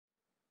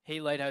Hey,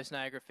 Lighthouse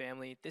Niagara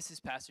family, this is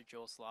Pastor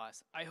Joel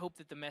Sloss. I hope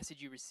that the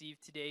message you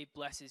received today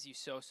blesses you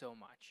so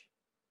much.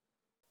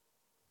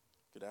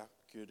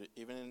 Good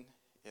evening,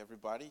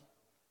 everybody.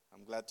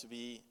 I'm glad to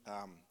be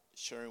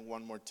sharing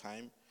one more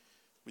time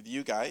with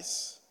you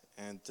guys.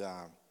 And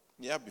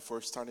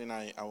before starting,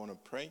 I want to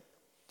pray,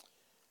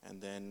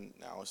 and then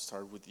I'll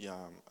start with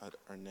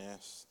our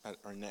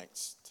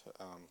next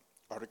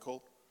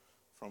article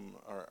from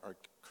our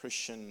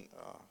Christian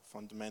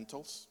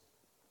fundamentals.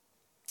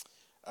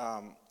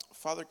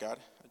 Father God,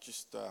 I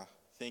just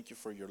thank you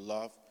for your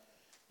love,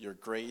 your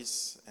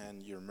grace,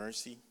 and your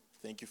mercy.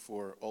 Thank you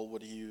for all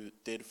what you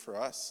did for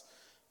us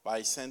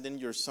by sending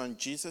your son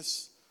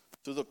Jesus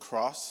to the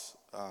cross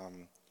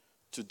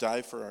to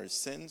die for our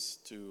sins,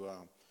 to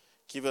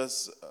give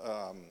us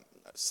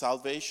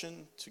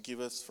salvation, to give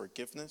us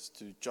forgiveness,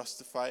 to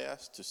justify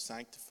us, to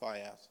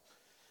sanctify us,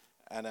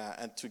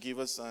 and to give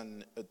us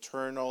an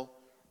eternal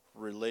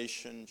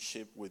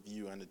relationship with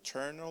you, an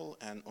eternal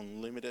and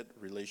unlimited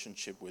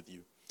relationship with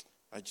you.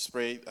 I just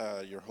pray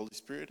your Holy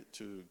Spirit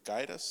to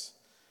guide us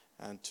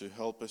and to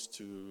help us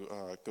to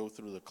go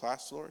through the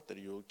class, Lord, that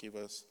you will give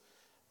us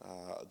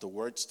the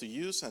words to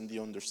use and the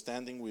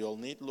understanding we all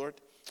need, Lord,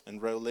 and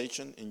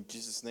revelation. In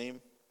Jesus' name,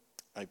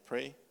 I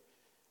pray.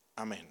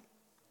 Amen.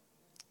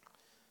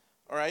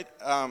 All right.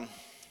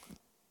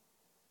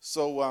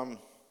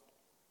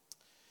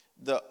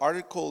 The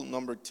article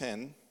number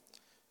 10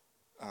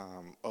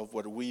 of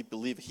what we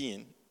believe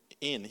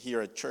in here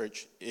at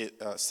church, it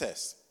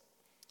says,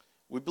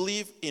 we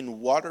believe in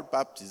water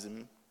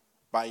baptism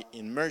by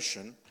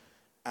immersion,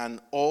 and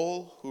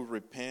all who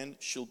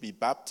repent shall be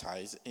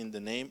baptized in the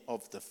name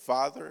of the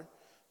Father,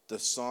 the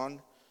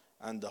Son,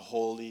 and the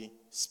Holy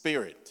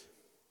Spirit.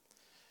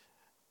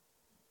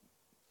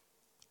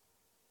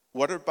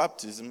 Water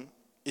baptism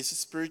is a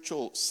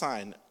spiritual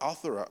sign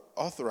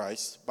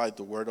authorized by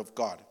the Word of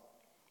God.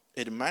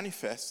 It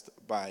manifests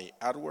by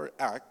outward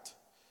act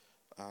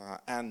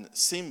and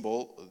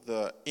symbol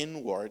the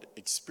inward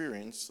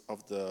experience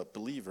of the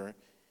believer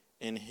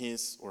in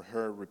his or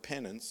her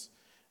repentance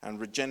and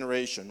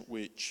regeneration,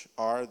 which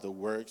are the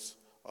works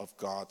of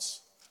God's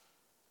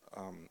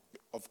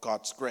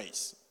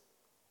grace.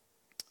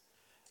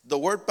 The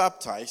word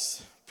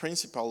baptize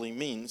principally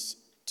means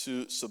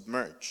to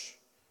submerge.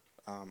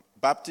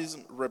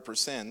 Baptism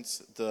represents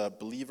the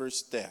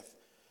believer's death,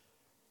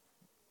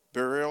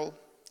 burial,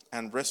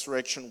 and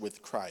resurrection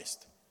with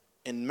Christ.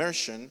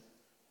 Immersion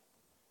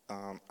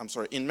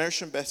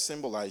best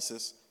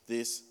symbolizes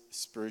this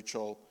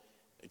spiritual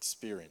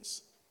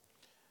experience.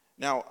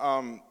 Now,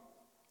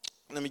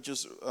 let me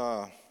just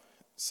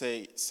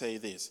say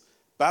this.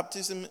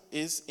 Baptism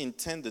is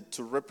intended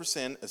to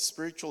represent a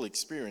spiritual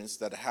experience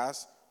that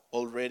has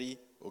already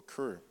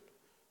occurred.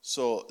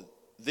 So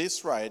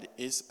this rite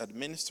is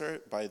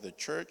administered by the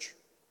church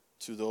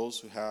to those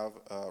who have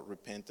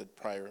repented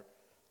prior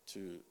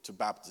to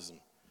baptism.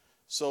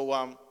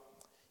 So,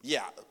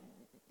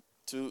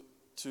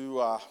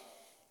 to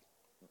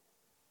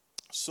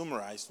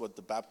summarize what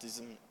the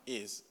baptism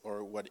is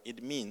or what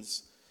it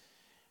means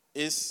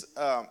is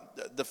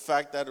the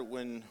fact that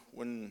when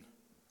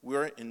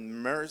we're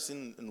immersed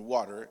in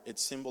water, it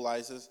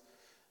symbolizes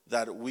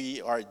that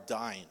we are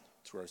dying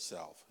to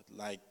ourselves.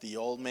 Like the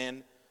old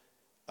man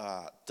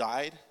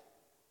died,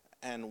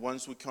 and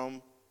once we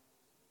come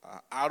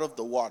out of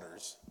the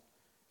waters,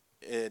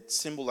 it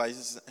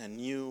symbolizes a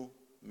new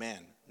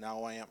man.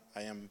 Now I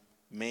am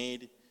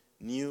made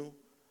new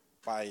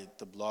by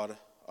the blood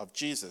of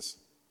Jesus.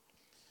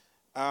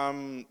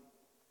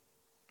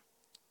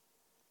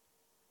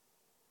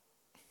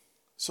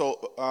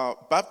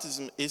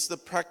 Baptism is the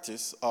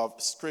practice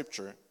of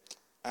Scripture,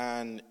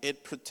 and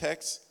it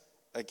protects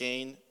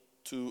against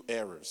two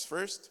errors.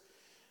 First,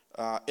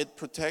 it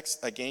protects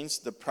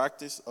against the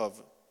practice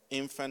of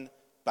infant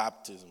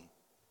baptism.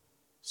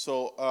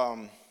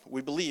 So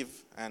we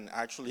believe, and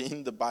actually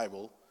in the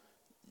Bible,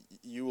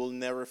 you will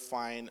never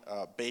find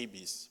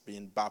babies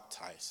being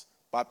baptized.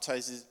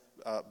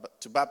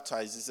 To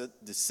baptize is a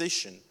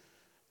decision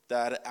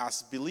that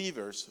as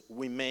believers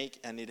we make,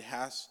 and it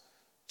has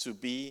to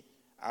be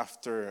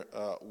after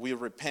we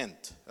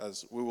repent,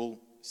 as we will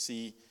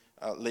see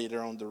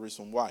later on the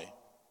reason why.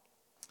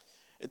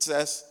 It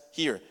says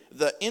here,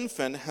 the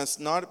infant has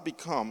not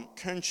become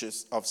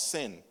conscious of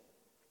sin,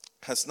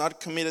 has not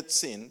committed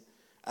sin,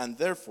 and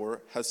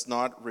therefore has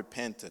not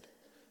repented.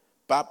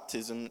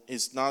 Baptism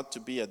is not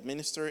to be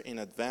administered in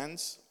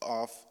advance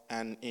of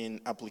and in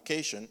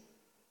application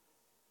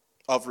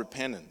of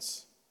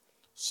repentance.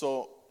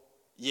 So,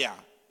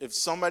 if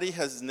somebody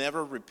has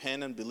never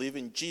repented and believed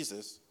in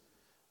Jesus,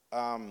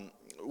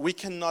 we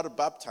cannot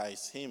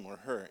baptize him or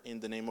her in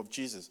the name of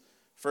Jesus.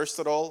 First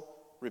of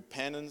all,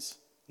 repentance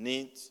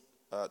needs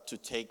to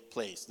take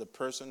place. The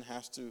person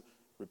has to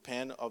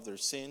repent of their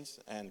sins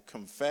and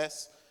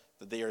confess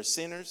that they are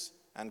sinners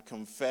and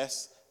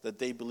confess that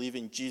they believe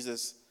in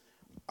Jesus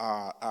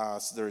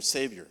as their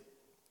Savior.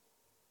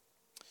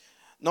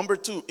 Number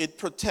two, it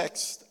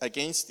protects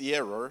against the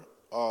error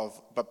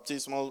of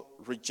baptismal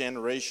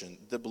regeneration.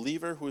 The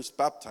believer who is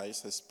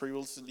baptized has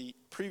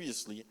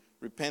previously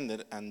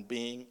repented and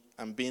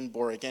been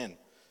born again.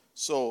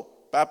 So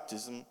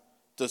baptism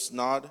does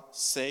not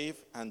save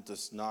and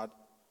does not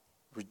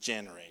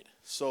regenerate.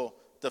 So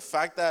the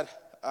fact that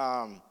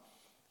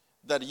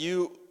that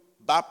you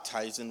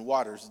baptize in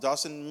waters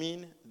doesn't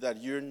mean that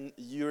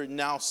you're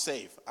now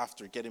saved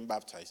after getting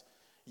baptized.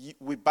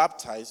 We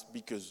baptize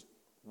because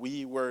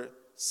we were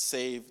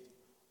saved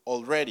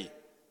already.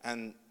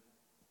 And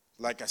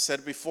like I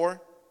said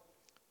before,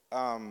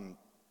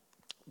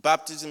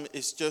 baptism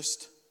is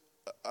just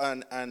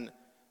an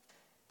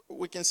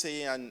we can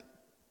say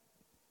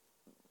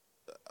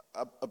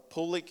a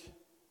public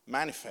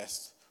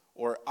manifest,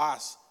 or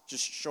us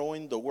just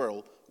showing the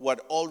world what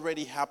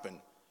already happened,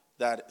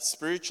 that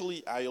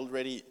spiritually I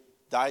already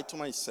died to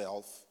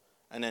myself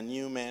and a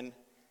new man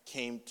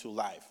came to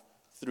life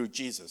through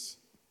Jesus,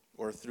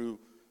 or through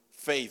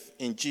faith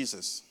in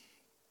Jesus.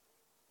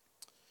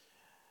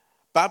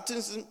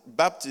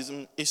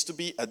 Baptism is to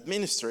be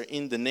administered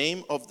in the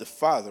name of the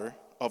Father,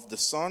 of the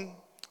Son,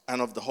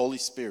 and of the Holy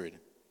Spirit.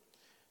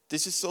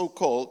 This is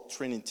so-called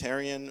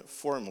Trinitarian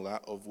formula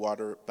of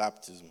water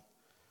baptism.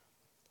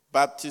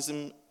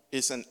 Baptism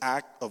is an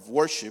act of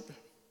worship,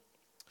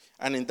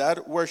 and in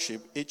that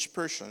worship, each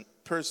person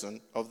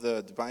of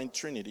the divine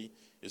Trinity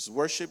is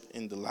worshipped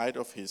in the light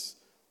of his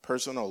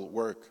personal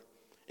work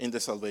in the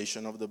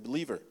salvation of the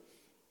believer.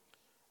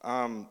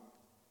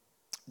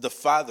 The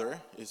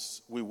Father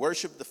we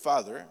worship the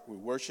Father, we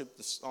worship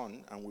the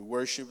Son, and we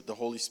worship the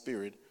Holy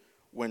Spirit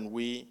when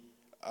we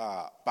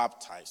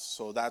baptize.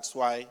 So that's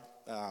why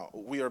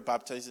we are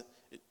baptized.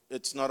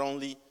 It's not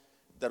only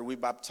that we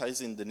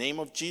baptize in the name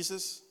of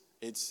Jesus,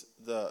 it's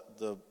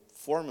the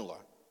formula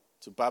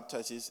to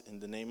baptize is in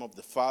the name of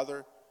the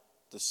Father,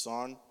 the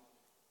Son,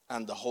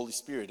 and the Holy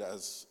Spirit,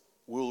 as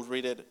we'll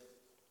read it.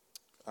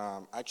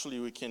 Actually,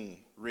 we can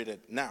read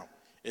it now.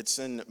 It's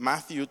in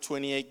Matthew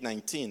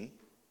 28:19.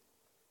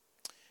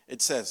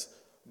 It says,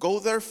 "Go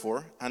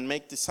therefore and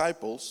make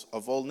disciples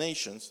of all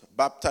nations,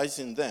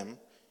 baptizing them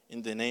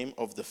in the name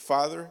of the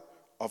Father,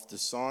 of the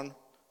Son,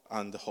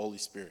 and the Holy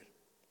Spirit."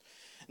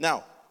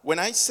 Now, when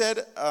I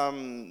said,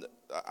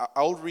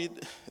 I'll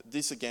read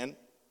this again.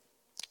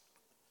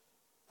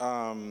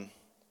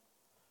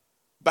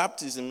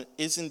 Baptism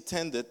is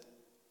intended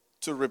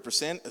to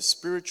represent a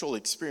spiritual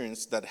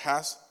experience that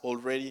has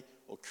already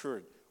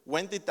occurred.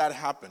 When did that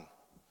happen?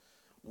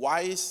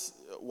 Why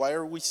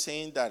are we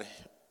saying that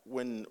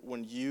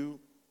when you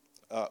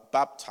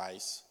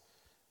baptize,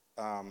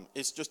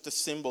 it's just a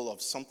symbol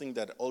of something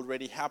that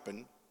already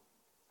happened?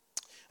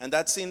 And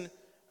that's in,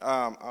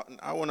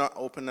 I want to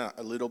open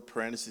a little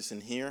parenthesis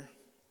in here.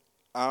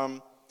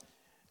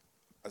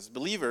 As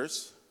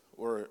believers,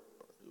 or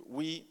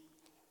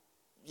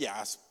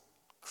as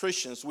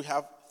Christians, we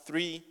have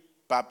three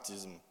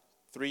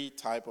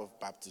type of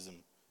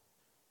baptism.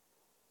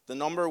 The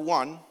number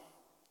one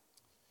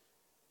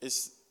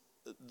is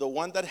the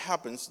one that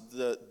happens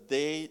the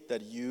day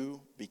that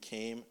you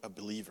became a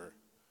believer,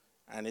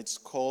 and it's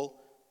called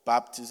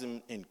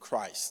baptism in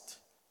Christ.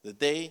 The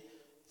day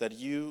that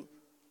you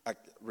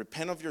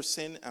repent of your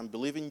sin and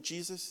believe in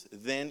Jesus,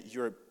 then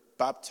you're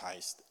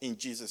baptized in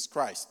Jesus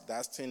Christ.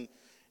 That's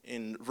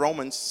in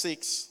Romans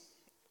 6,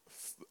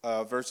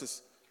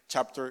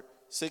 chapter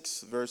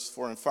 6, verse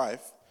 4 and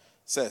 5,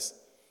 says,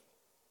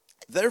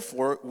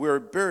 "Therefore we're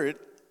buried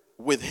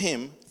with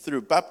him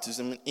through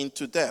baptism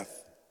into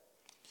death,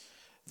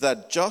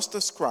 that just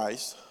as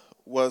Christ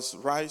was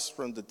raised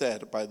from the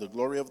dead by the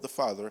glory of the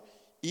Father,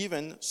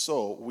 even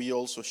so we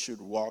also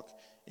should walk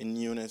in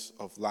newness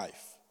of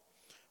life.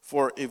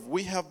 For if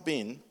we have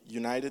been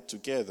united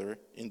together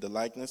in the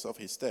likeness of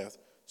his death,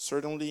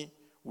 certainly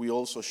we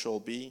also shall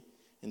be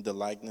in the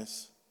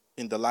likeness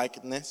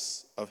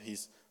of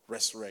his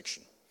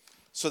resurrection."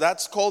 So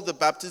that's called the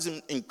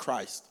baptism in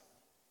Christ.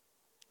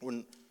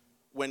 When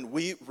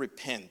we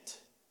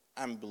repent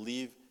and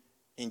believe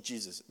in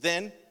Jesus,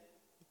 then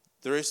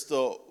there is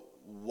the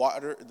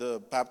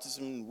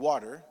baptism in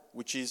water,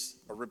 which is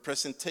a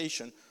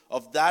representation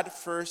of that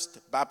first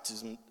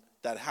baptism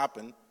that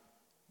happened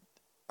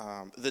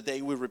the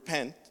day we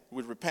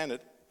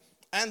repented.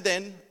 And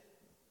then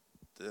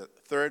the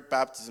third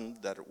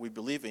baptism that we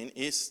believe in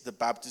is the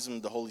baptism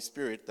of the Holy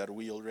Spirit that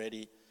we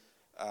already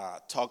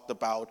talked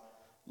about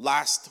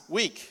last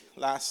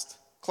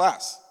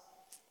class.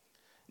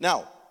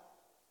 Now,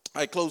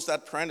 I close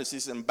that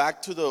parenthesis and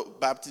back to the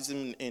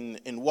baptism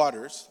in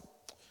waters.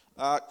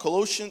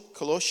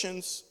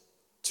 Colossians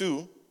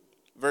 2,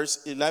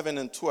 verse 11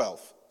 and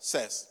 12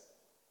 says,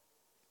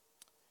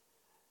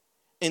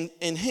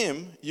 In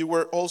him you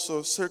were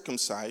also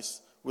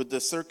circumcised with the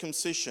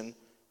circumcision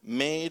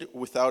made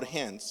without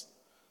hands,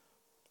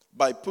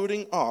 by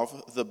putting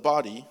off the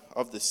body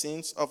of the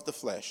sins of the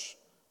flesh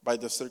by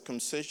the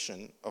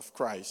circumcision of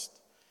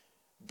Christ,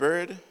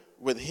 buried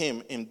with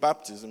him in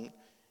baptism,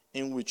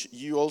 in which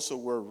you also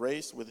were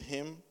raised with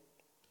him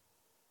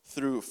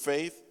through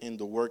faith in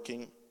the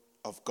working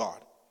of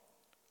God,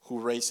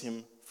 who raised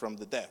him from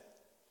the dead.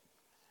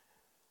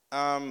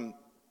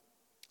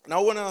 And I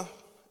want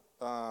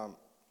to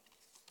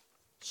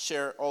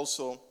share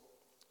also,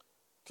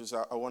 because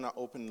I want to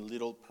open a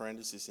little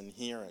parenthesis in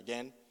here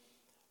again,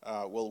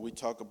 while we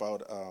talk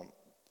about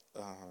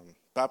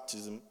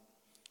baptism.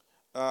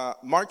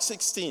 Mark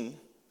 16,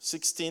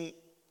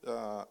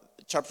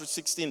 chapter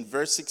 16,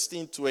 verse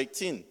 16 to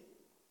 18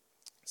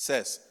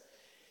 says,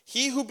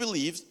 "He who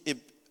believes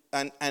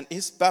and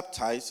is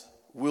baptized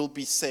will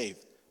be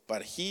saved,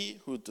 but he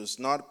who does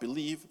not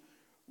believe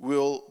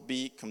will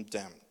be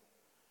condemned.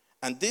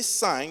 And these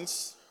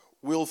signs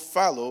will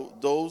follow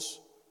those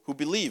who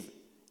believe.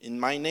 In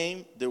my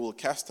name they will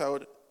cast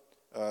out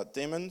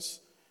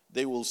demons,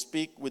 they will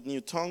speak with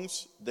new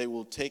tongues, they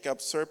will take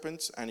up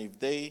serpents, and if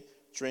they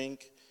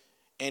drink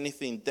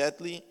anything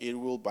deadly, it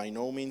will by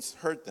no means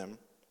hurt them.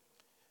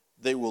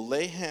 They will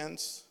lay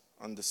hands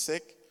on the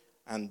sick,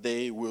 and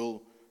they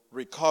will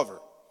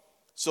recover."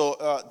 So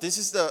this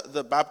is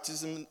the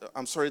baptism,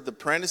 the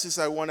parenthesis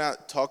I want to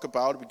talk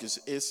about, because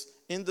it's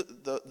in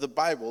the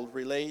Bible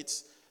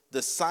relates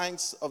the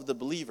signs of the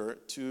believer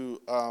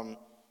to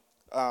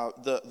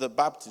the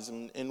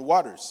baptism in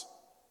waters.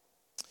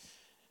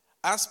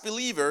 As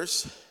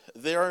believers,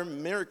 there are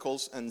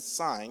miracles and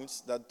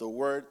signs that the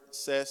word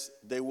says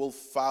they will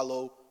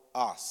follow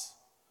us.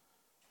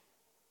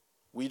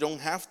 We don't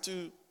have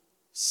to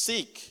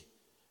seek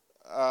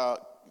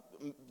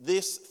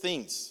these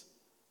things.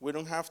 We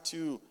don't have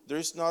to,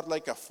 there's not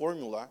like a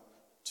formula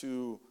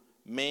to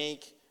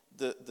make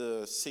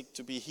the sick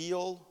to be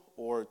healed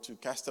or to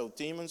cast out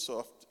demons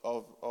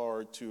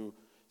or to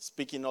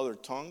speak in other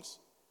tongues.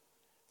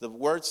 The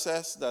word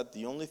says that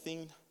the only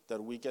thing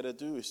that we got to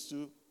do is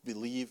to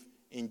believe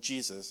in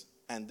Jesus,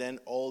 and then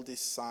all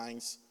these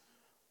signs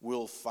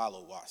will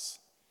follow us.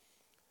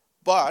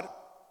 But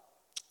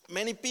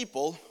many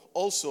people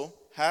also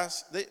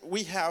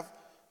we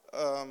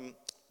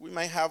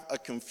might have a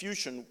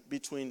confusion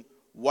between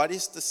what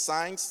is the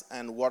signs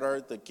and what are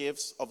the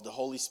gifts of the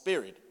Holy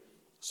Spirit.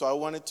 So I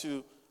wanted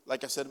to,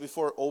 like I said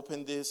before,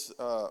 open this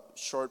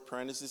short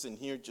parenthesis in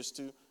here just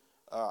to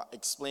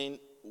explain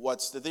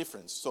what's the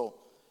difference. So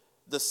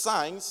the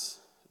signs,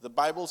 the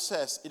Bible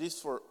says, it is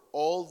for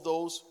all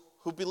those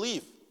who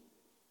believe.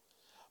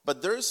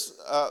 But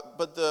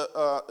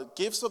the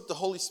gifts of the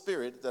Holy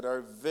Spirit that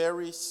are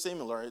very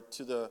similar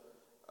to the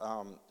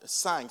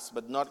signs,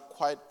 but not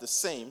quite the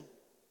same.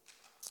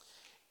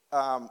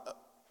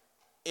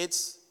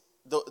 It's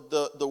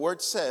the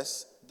word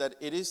says that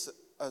it is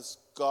as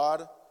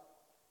God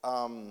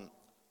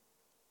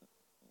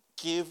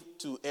give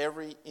to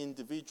every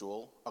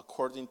individual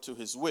according to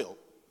his will.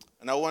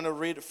 And I want to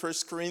read 1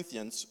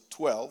 Corinthians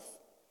 12,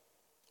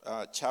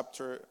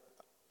 chapter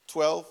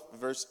 12,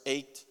 verse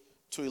 8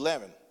 to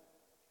 11.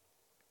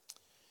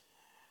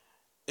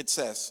 It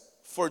says,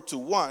 "For to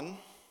one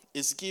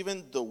is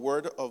given the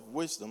word of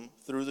wisdom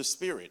through the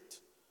Spirit,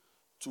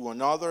 to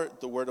another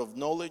the word of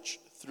knowledge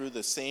through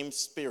the same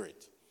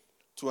Spirit,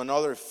 to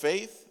another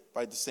faith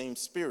by the same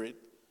Spirit,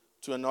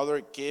 to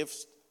another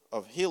gifts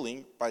of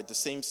healing by the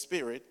same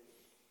Spirit,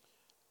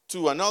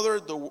 to another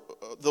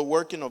the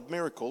working of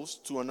miracles,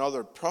 to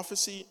another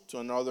prophecy, to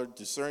another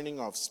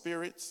discerning of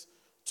spirits,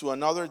 to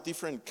another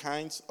different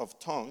kinds of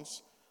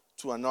tongues,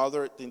 to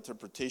another the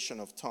interpretation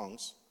of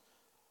tongues.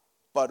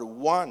 But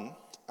one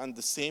and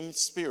the same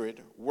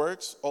Spirit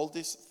works all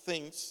these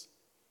things,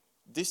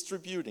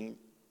 distributing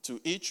to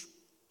each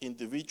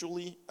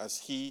individually as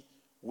he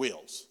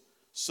wills."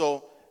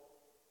 So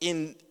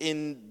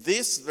in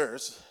this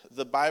verse,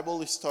 the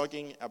Bible is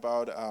talking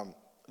about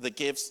the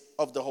gifts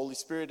of the Holy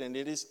Spirit, and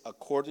it is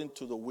according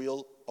to the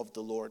will of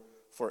the Lord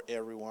for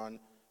everyone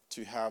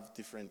to have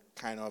different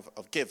kind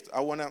of gift.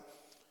 I want to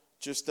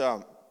just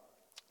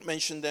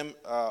mention them.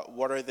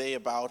 What are they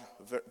about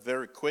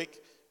very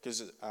quick,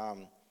 because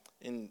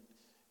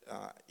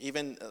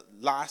even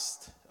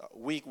last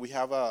week we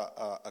have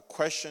a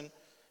question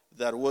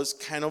that was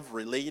kind of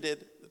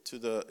related to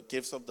the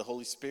gifts of the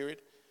Holy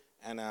Spirit,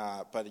 and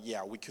but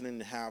yeah, we couldn't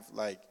have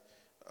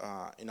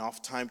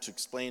enough time to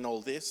explain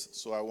all this,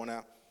 so I want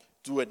to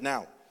do it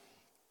now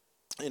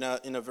in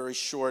a very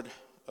short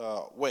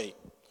way.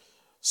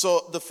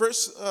 So the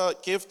first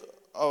gift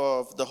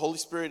of the Holy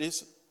Spirit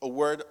is a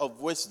word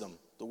of wisdom.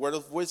 The word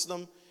of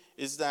wisdom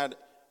is that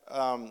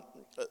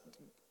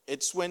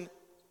it's when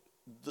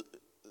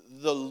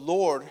the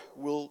Lord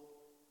will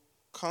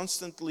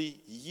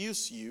constantly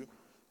use you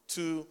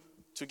to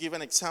give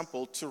an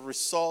example, to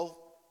resolve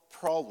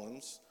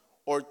problems,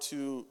 or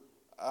to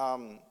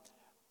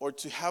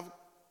have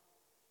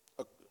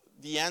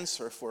the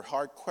answer for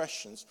hard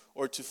questions,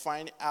 or to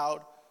find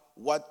out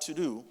what to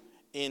do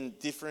in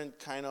different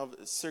kind of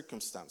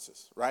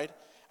circumstances, right?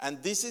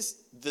 And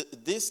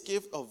this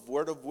gift of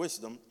word of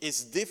wisdom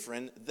is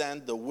different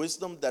than the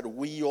wisdom that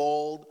we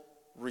all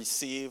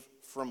receive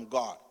from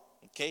God,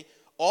 okay?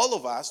 All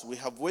of us, we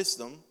have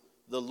wisdom.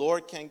 The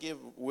Lord can give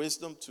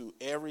wisdom to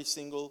every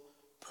single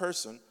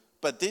person,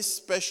 but this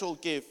special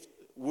gift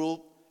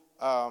will,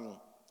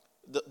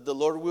 the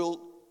Lord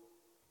will,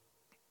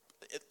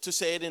 to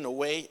say it in a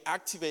way,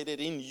 activate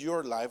it in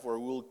your life, or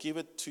will give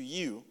it to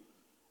you,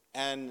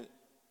 and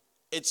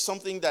it's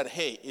something that,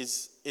 hey,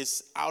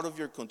 is out of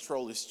your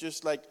control. It's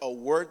just like a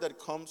word that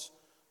comes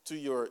to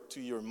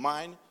your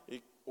mind,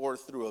 or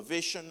through a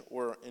vision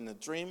or in a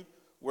dream,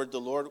 where the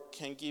Lord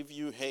can give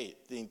you, hey,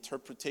 the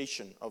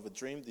interpretation of a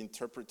dream, the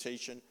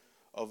interpretation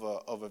of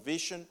a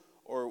vision,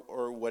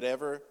 or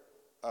whatever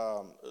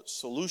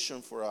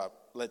solution for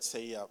let's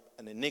say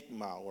an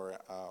enigma, or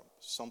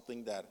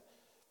something that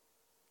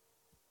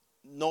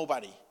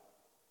nobody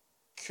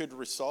could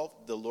resolve.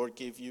 The Lord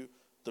gave you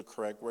the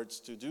correct words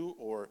to do,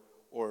 or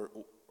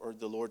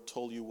the Lord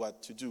told you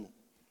what to do.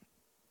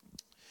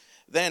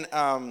 Then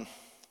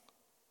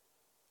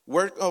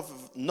word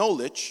of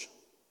knowledge,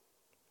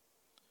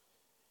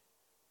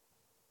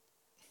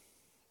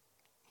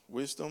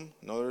 wisdom,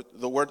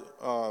 the word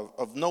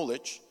of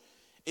knowledge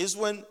is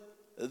when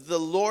the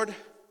Lord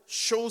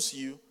shows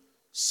you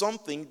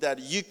something that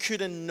you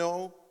couldn't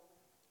know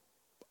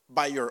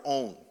by your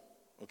own.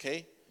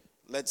 Okay?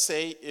 Let's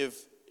say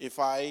if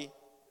I,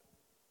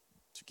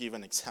 to give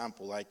an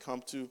example, I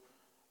come to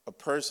a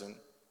person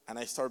and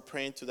I start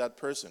praying to that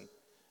person,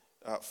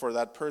 for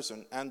that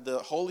person, and the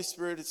Holy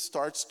Spirit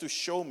starts to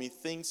show me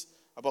things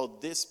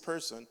about this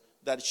person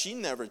that she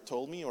never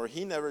told me or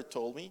he never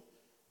told me,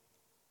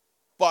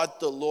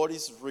 but the Lord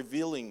is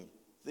revealing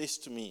this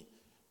to me.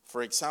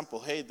 For example,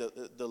 hey,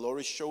 the Lord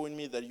is showing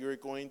me that you're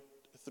going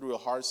through a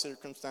hard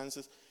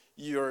circumstances.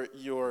 You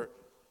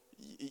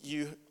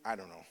I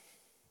don't know.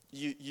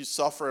 You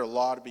suffer a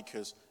lot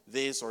because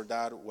this or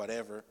that,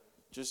 whatever.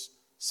 Just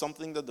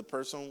something that the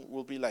person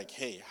will be like,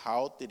 hey,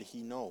 how did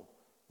he know?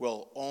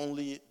 Well,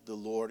 only the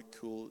Lord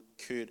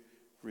could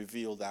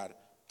reveal that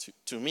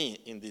to me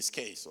in this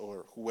case,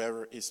 or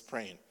whoever is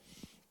praying.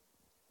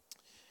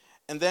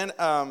 And then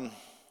the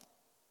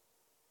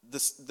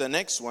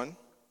next one,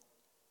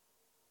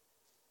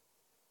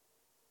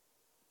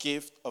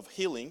 gift of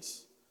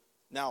healings.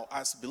 Now,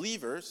 as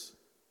believers,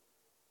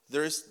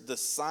 there is the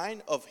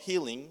sign of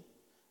healing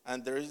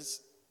and there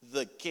is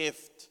the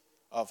gift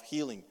of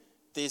healing.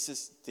 This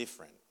is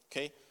different,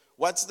 okay?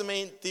 What's the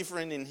main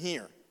difference in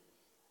here?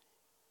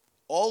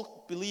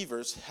 All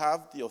believers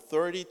have the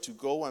authority to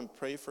go and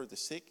pray for the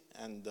sick,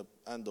 and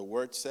the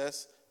word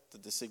says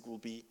that the sick will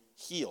be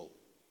healed.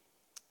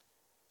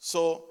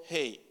 So,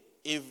 hey,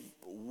 if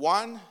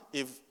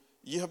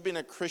you have been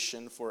a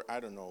Christian for, I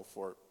don't know,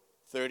 for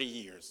 30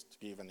 years, to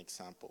give an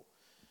example,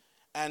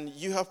 and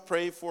you have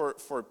prayed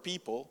for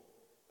people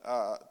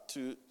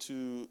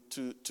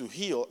to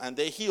heal, and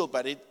they heal,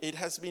 but it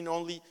has been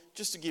only,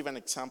 just to give an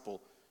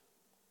example,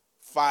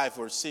 5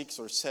 or 6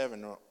 or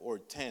 7 or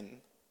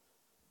 10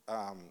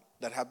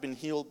 that have been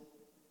healed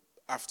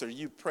after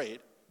you prayed,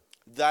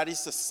 that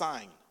is a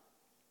sign.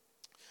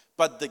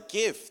 But the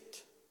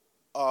gift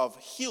of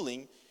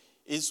healing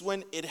is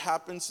when it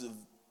happens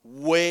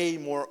way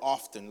more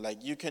often.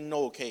 Like you can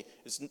know, okay,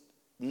 it's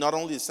not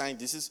only a sign,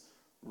 this is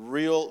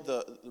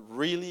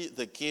really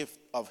the gift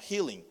of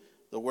healing.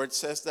 The word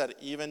says that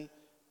even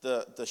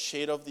the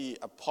shade of the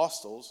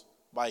apostles,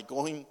 by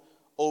going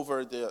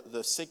over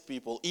the sick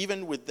people,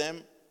 even with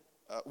them,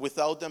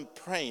 without them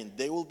praying,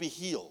 they will be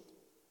healed,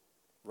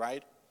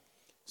 right?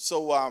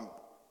 So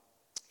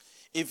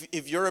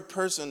if you're a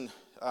person,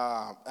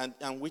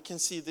 and we can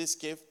see this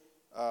gift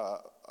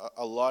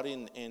a lot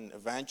in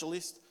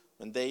evangelists,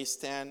 when they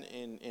stand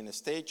in a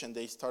stage and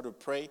they start to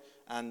pray,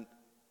 and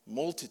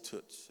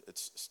multitudes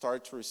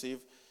start to receive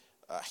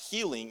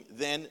healing,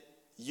 then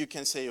you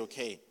can say,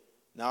 okay,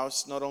 now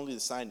it's not only the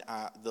sign,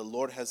 the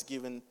Lord has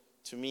given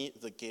to me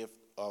the gift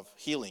of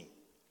healing.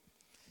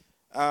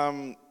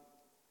 Let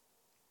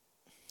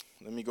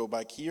me go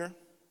back here.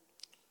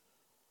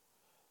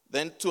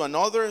 Then to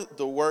another,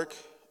 the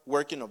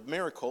working of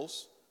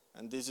miracles,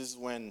 and this is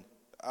when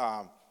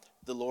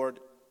the Lord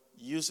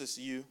uses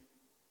you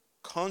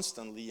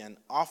constantly and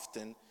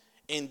often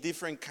in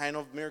different kind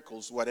of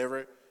miracles,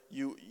 whatever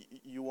you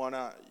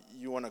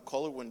wanna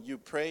call it. When you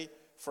pray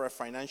for a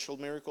financial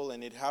miracle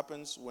and it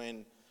happens,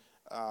 when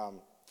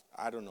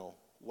I don't know,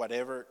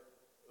 whatever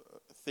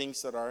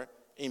things that are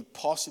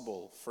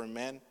impossible for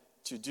men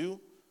to do,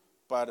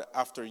 but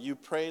after you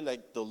pray,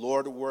 like the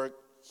Lord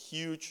worked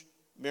huge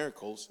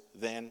miracles,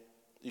 then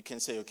you can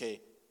say,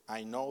 okay,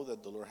 I know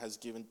that the Lord has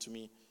given to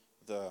me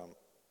the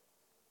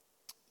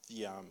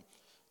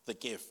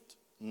gift,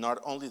 not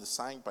only the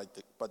sign,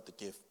 but the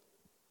gift.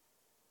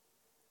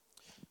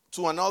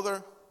 To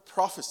another,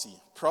 prophecy.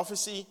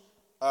 Prophecy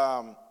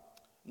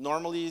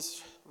normally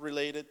is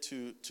related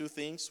to two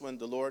things. When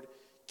the Lord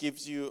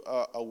gives you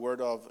a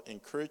word of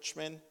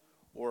encouragement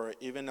or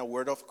even a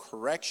word of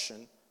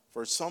correction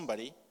for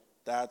somebody,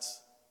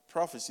 that's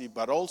prophecy.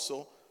 But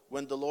also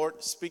when the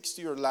Lord speaks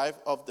to your life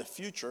of the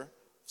future,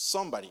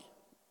 somebody.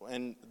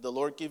 When the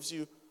Lord gives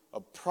you a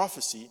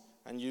prophecy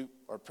and you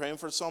are praying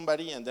for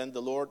somebody, and then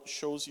the Lord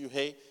shows you,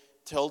 hey,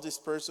 tell this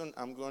person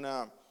I'm going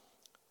to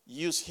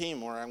use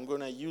him or I'm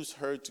going to use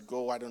her to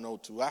go, I don't know,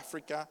 to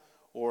Africa,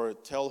 or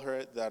tell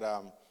her that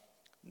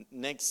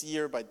next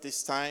year by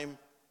this time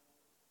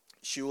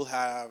she will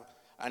have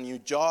a new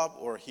job,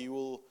 or he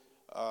will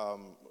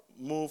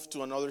move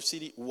to another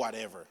city,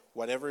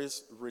 whatever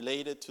is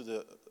related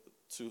to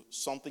to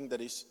something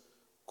that is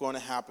going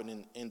to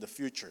happen in the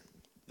future.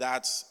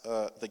 That's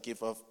the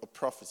gift of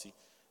prophecy.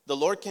 The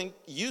Lord can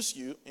use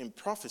you in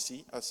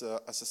prophecy as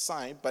a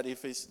sign, but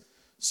if it's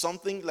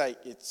something like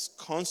it's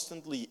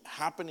constantly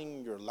happening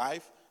in your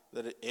life,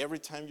 that every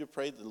time you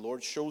pray, the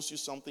Lord shows you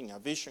something, a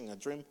vision, a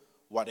dream,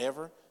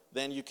 whatever,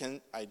 then you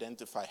can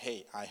identify,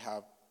 hey,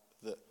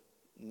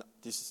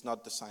 this is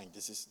not the sign,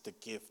 this is the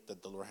gift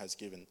that the Lord has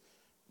given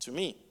to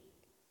me.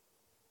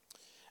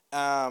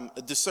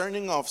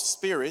 Discerning of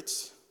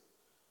spirits,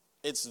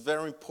 it's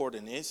very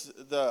important. It's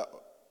the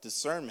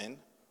discernment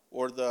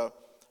or the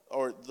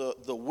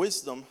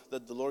wisdom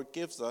that the Lord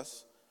gives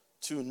us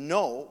to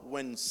know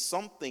when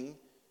something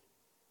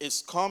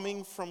is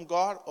coming from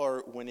God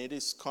or when it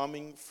is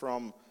coming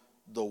from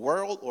the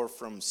world or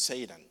from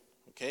Satan.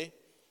 Okay?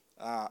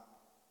 I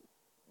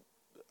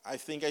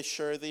think I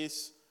shared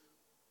this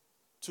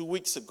 2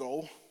 weeks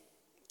ago.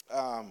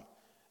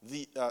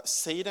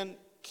 Satan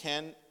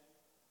can,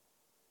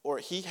 or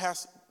he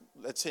has,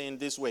 let's say in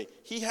this way,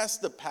 he has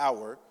the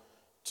power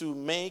to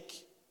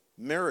make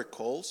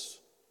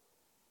miracles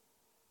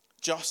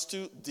just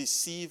to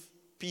deceive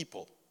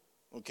people.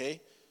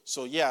 Okay?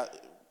 So yeah,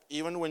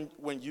 even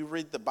when you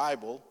read the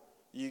Bible,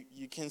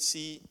 you can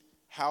see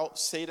how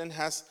Satan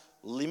has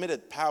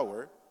limited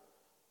power,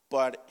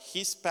 but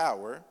his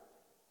power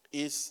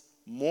is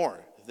more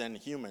than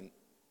human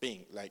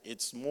being. Like,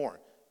 it's more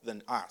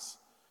than us.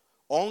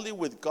 Only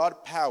with God's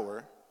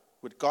power,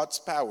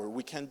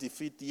 we can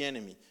defeat the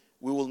enemy.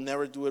 We will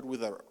never do it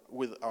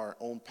with our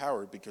own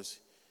power, because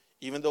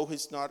even though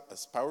he's not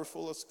as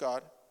powerful as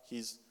God,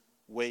 he's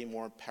way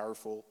more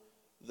powerful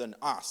than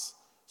us.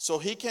 So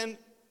he can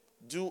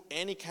do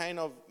any kind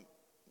of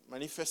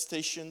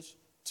manifestations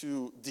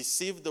to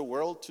deceive the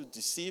world, to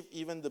deceive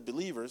even the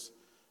believers.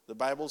 The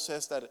Bible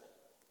says that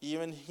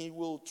even he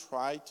will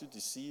try to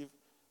deceive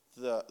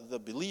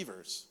the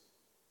believers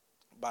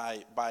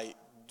by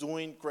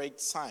doing great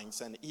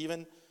signs. And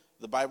even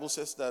the Bible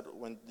says that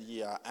when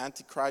the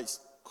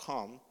Antichrist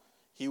comes,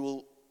 he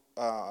will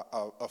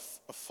a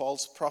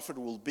false prophet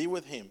will be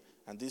with him,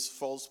 and this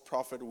false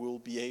prophet will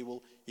be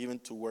able even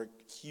to work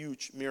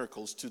huge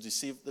miracles to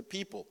deceive the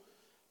people.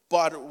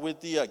 But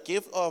with the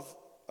gift of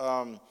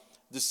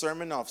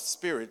discernment of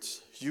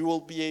spirits, you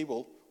will be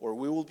able, or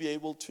we will be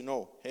able to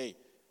know, hey,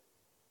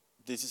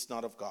 this is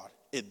not of God.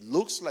 It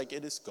looks like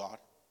it is God,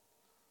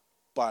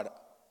 but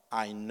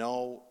I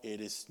know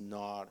it is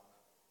not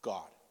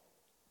God.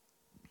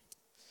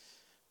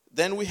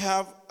 Then we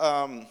have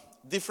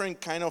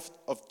different kind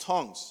of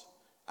tongues.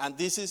 And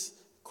this is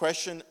a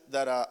question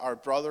that our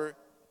brother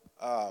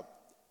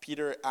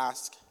Peter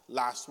asked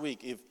last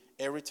week. If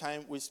every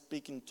time we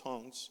speak in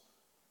tongues,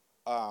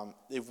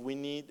 if we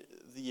need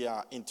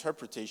the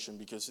interpretation,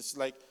 because it's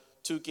like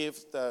two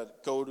gifts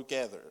that go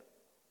together.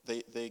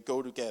 They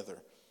go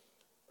together.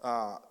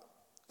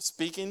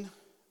 Speaking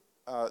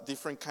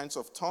different kinds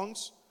of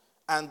tongues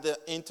and the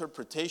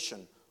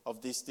interpretation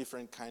of these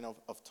different kind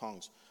of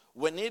tongues.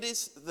 When it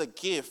is the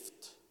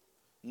gift,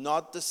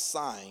 not the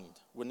sign,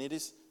 when it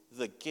is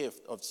the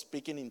gift of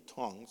speaking in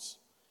tongues,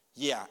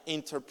 yeah,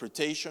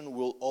 interpretation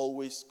will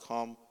always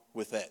come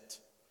with it.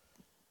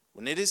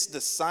 When it is the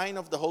sign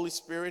of the Holy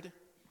Spirit,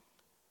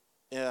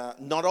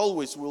 not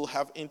always will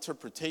have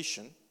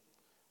interpretation,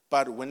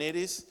 but when it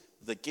is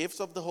the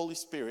gift of the Holy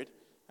Spirit,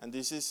 and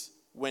this is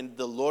when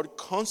the Lord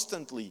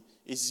constantly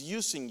is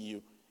using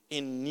you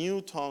in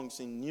new tongues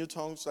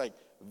like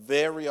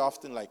very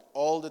often, like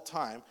all the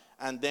time,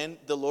 and then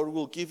the Lord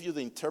will give you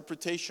the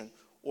interpretation,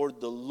 or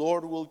the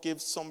Lord will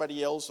give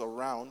somebody else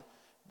around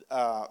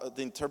the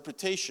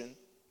interpretation,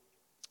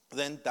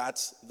 then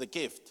that's the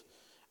gift.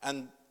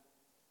 And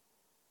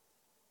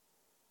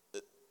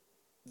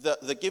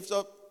the gift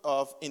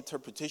of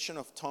interpretation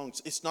of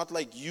tongues, it's not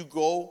like you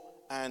go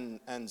and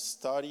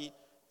study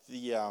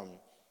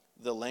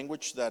the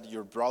language that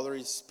your brother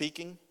is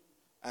speaking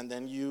and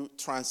then you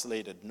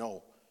translate it.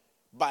 No.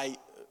 By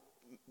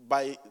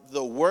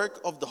the work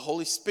of the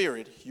Holy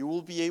Spirit, you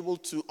will be able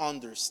to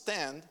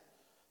understand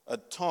a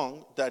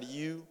tongue that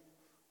you,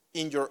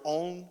 in your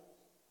own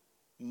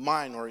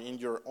mind or in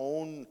your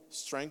own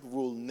strength,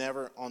 will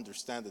never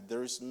understand it.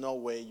 There is no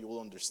way you will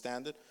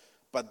understand it,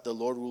 but the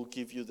Lord will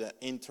give you the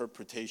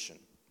interpretation.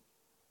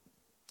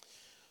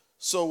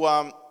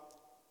 So,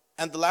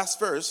 and the last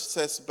verse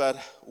says, but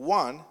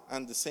one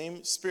and the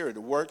same Spirit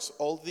works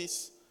all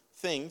these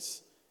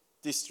things,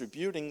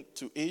 distributing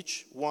to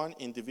each one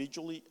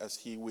individually as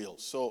he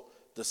wills. So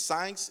the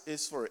signs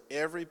is for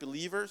every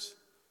believer.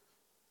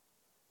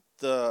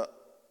 The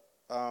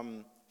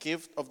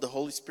gift of the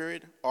Holy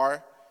Spirit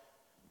are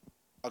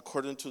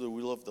according to the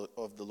will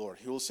of the Lord.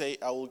 He will say,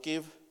 I will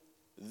give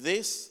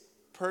this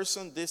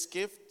person this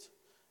gift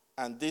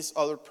and this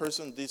other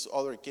person this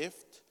other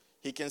gift.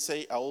 He can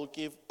say, I will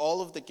give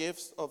all of the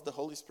gifts of the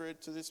Holy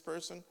Spirit to this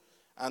person,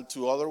 and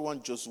to other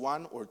one just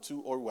one or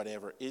two or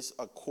whatever, is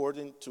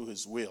according to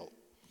his will.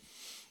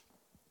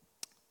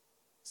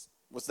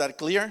 Was that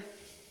clear?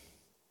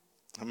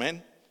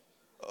 Amen?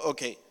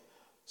 Okay.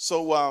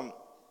 So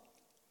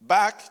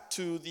back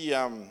to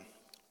the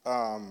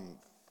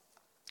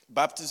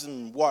baptism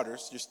in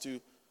waters,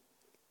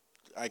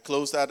 I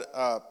close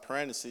that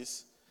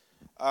parenthesis.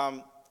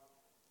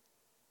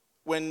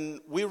 When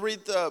we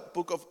read the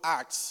book of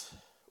Acts,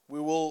 we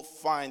will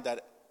find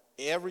that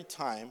every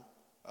time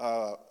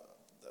a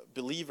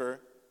believer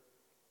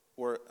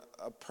or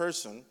a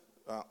person,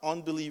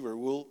 unbeliever,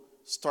 will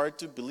start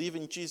to believe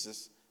in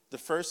Jesus, the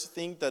first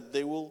thing that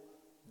they will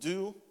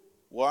do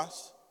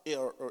was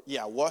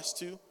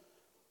to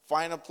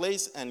find a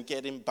place and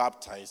get him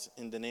baptized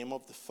in the name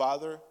of the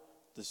Father,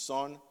 the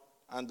Son,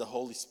 and the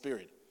Holy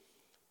Spirit.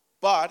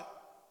 But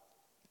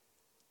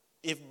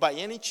if by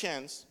any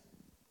chance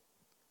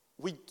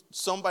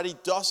somebody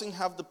doesn't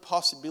have the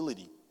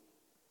possibility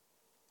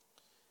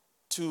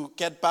to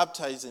get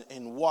baptized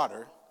in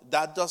water,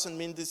 that doesn't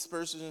mean this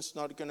person is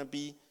not going to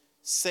be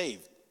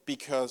saved.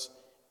 Because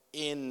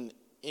in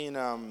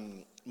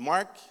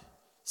Mark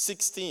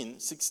 16,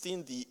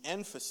 the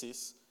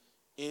emphasis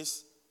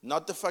is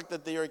not the fact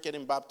that they are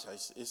getting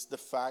baptized, it's the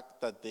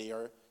fact that they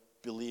are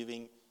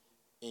believing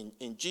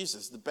in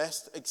Jesus. The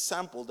best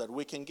example that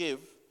we can give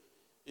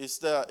is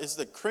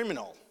the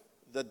criminal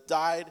that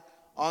died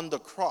on the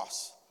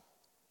cross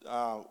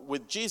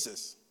with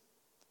Jesus.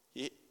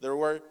 There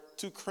were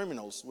two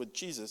criminals with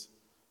Jesus,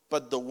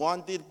 but the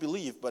one did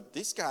believe, but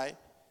this guy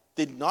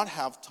did not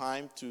have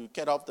time to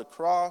get off the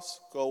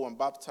cross, go and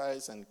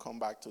baptize, and come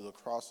back to the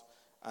cross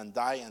and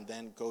die and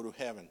then go to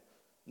heaven.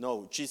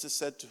 No, Jesus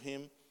said to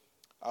him,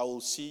 I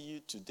will see you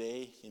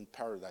today in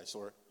paradise,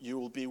 or you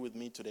will be with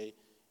me today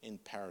in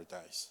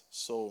paradise.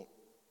 So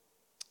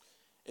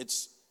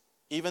it's,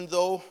 even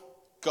though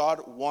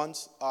God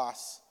wants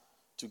us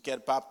to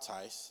get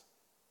baptized,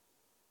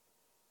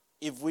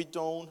 if we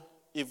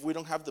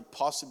don't have the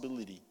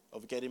possibility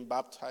of getting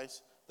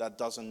baptized, that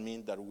doesn't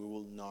mean that we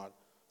will not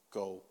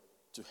go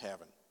to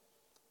heaven.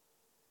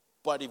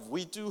 But if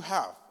we do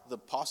have the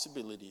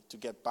possibility to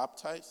get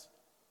baptized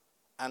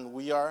and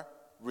we are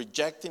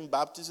rejecting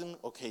baptism,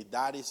 okay,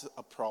 that is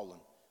a problem.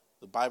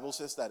 The Bible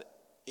says that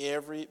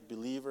every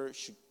believer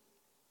should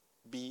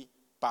be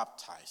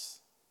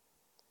baptized.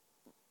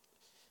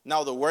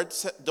 Now the word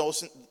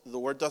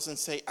doesn't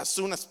say as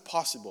soon as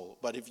possible,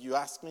 but if you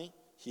ask me,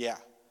 yeah,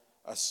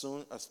 as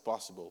soon as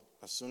possible.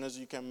 As soon as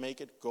you can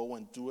make it, go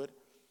and do it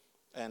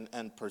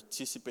and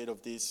participate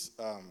of this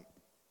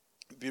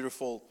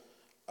beautiful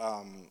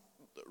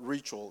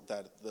ritual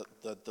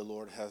that the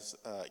Lord has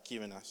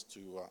given us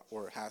to,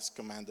 or has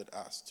commanded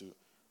us to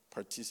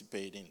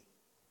participate in.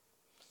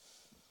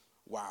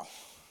 Wow,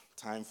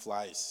 time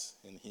flies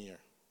in here.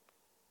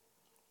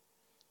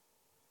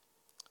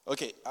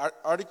 Okay,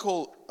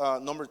 article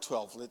number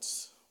 12,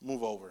 let's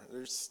move over.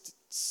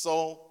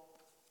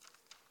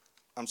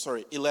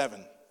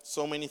 11,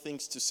 so many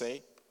things to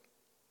say.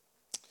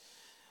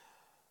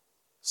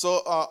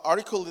 So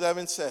article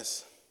 11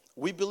 says,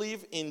 we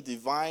believe in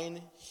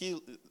divine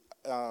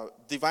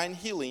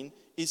healing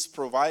is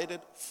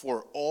provided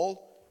for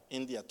all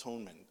in the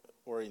atonement,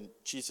 or in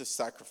Jesus'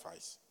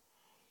 sacrifice.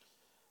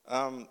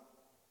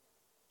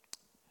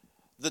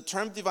 The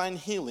term divine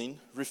healing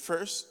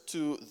refers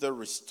to the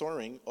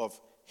restoring of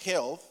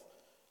health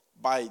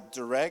by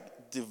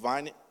direct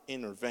divine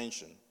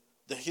intervention.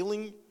 The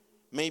healing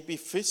may be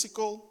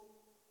physical,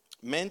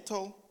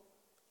 mental,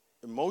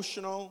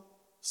 emotional,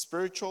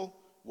 spiritual,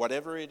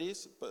 whatever it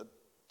is, but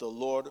the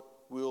Lord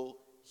will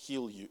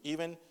heal you.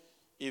 Even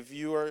if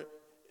your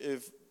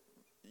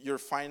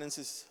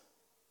finances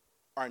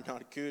are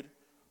not good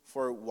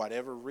for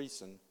whatever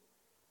reason,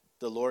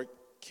 the Lord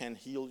can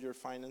heal your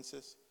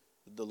finances.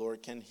 The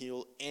Lord can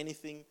heal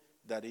anything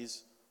that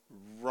is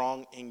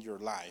wrong in your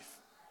life,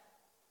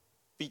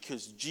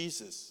 because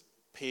Jesus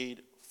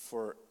paid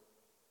for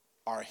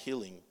our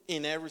healing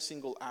in every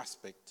single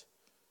aspect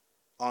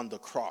on the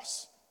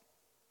cross.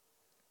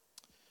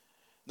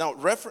 Now,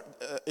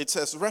 it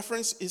says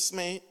reference is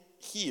made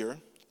here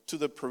to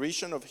the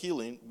provision of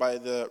healing by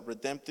the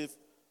redemptive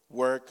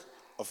work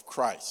of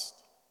Christ.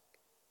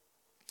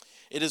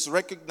 It is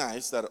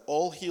recognized that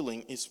all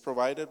healing is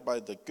provided by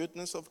the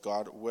goodness of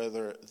God,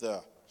 whether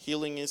the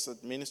healing is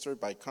administered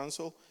by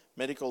counsel,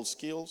 medical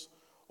skills,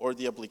 or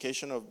the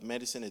application of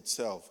medicine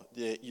itself.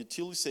 The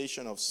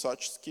utilization of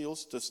such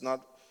skills does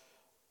not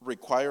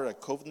require a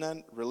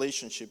covenant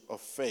relationship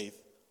of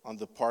faith on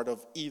the part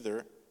of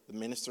either the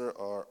minister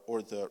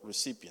or the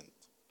recipient.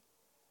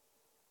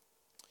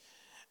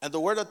 And the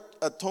word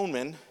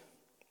atonement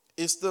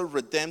is the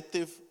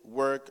redemptive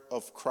work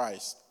of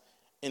Christ.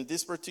 In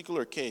this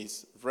particular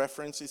case,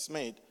 reference is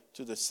made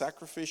to the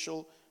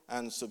sacrificial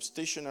and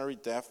substitutionary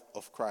death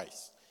of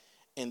Christ.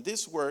 In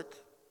this work,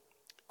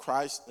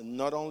 Christ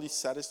not only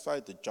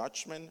satisfied the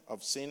judgment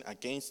of sin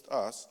against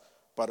us,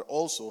 but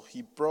also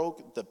he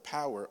broke the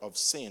power of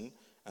sin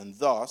and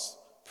thus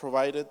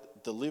provided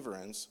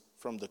deliverance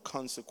from the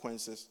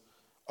consequences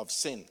of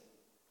sin.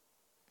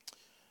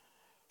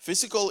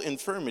 Physical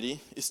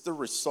infirmity is the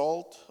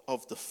result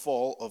of the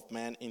fall of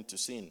man into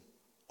sin.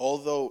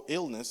 Although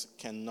illness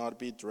cannot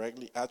be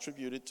directly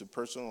attributed to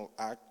personal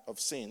act of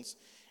sins,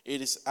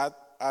 it is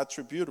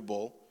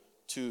attributable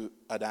to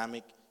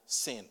Adamic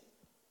sin.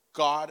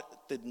 God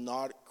did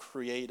not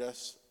create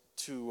us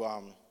to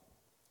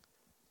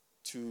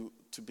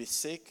be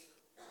sick.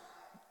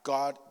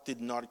 God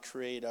did not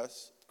create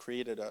us,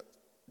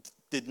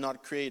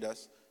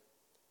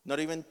 not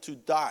even to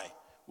die.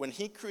 When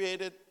he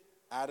created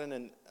Adam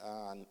and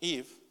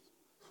Eve,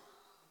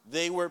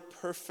 they were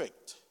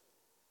perfect.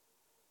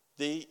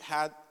 They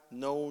had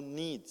no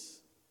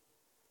needs.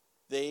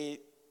 They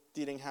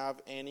didn't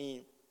have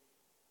any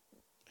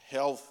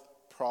health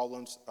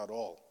problems at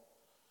all.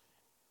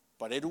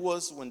 But it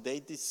was when they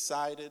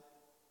decided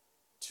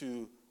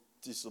to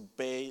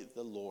disobey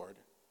the Lord,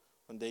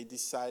 when they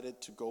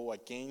decided to go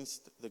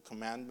against the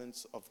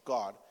commandments of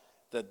God,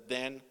 that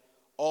then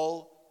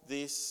all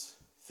these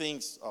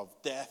things of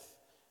death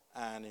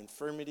and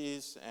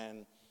infirmities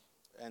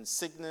and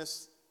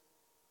sickness,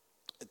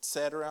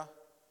 etc.,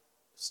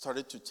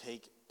 started to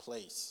take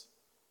place.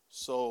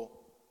 So,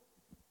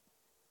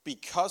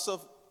 because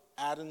of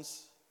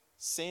Adam's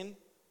sin,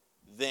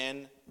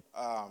 then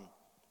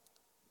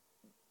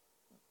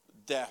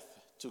death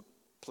took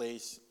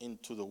place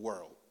into the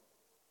world.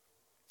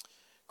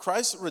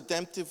 Christ's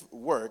redemptive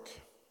work,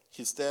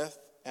 his death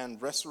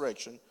and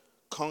resurrection,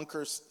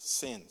 conquers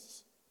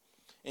sins.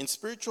 In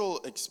spiritual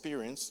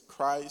experience,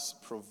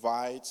 Christ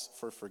provides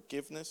for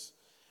forgiveness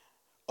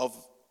of,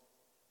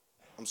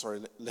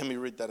 let me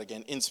read that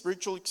again. In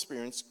spiritual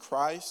experience,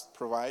 Christ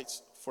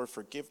provides for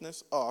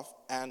forgiveness of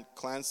and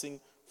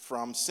cleansing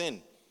from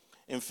sin.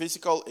 In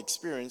physical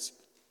experience,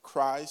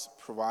 Christ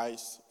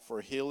provides for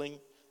healing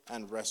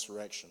and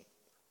resurrection.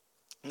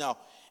 Now,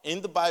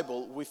 in the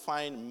Bible, we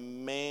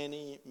find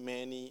many,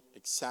 many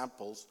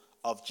examples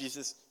of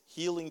Jesus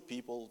healing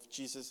people, of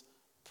Jesus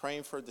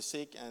praying for the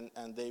sick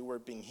and they were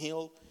being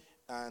healed.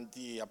 And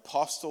the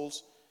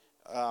apostles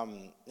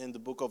in the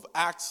book of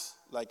Acts,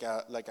 like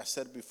I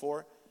said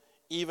before,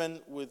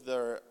 even with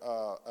their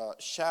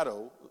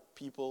shadow,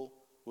 people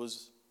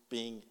was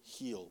being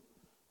healed.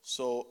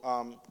 So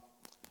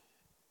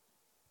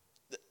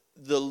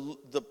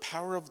the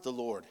power of the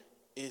Lord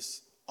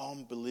is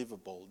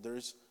unbelievable.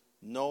 There's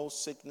no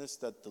sickness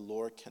that the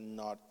Lord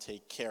cannot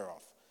take care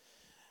of.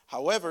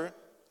 However,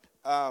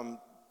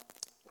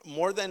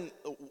 more than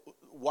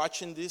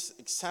watching these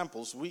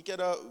examples, we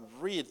gotta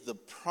read the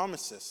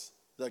promises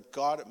that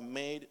God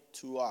made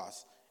to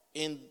us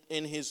in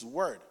His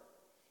Word.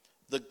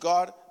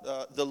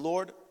 The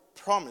Lord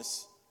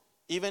promised,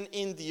 even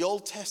in the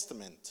Old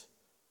Testament,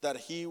 that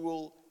He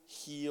will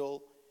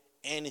heal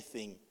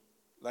anything.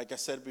 Like I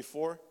said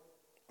before,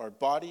 our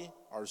body,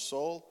 our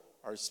soul,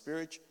 our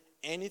spirit,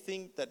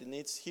 anything that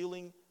needs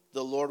healing,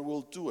 the Lord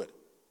will do it.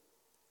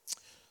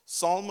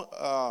 Psalm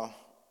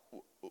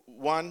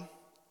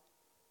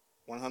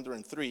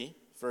 103,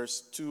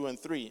 verse 2 and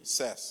 3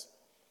 says,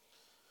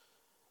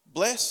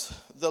 "Bless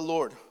the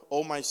Lord,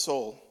 O my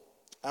soul,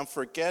 and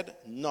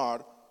forget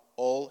not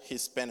all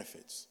his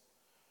benefits,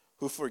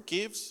 who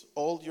forgives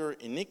all your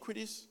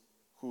iniquities,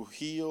 who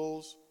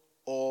heals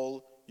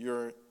all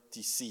your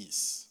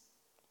disease."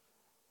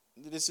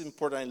 It is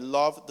important. I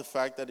love the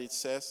fact that it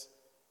says,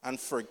 "And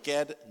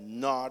forget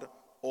not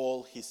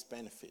all his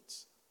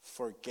benefits."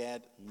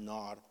 Forget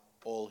not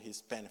all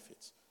his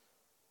benefits.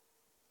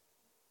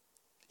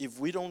 If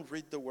we don't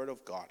read the Word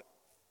of God,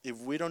 if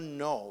we don't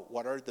know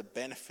what are the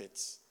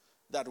benefits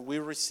that we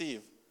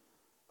receive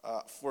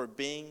for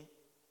being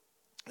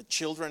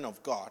children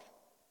of God,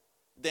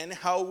 then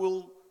how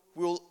will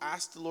we'll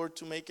ask the Lord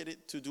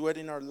to do it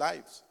in our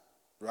lives,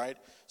 right?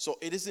 So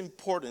it is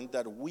important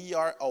that we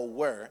are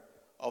aware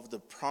of the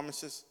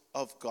promises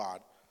of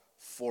God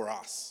for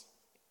us.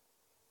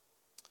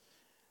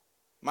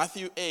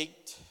 Matthew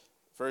 8,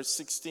 verse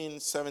 16,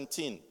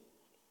 17.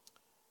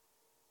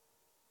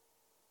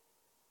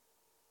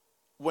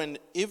 When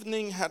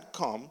evening had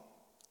come,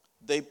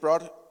 they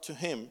brought to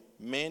him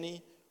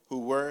many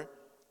who were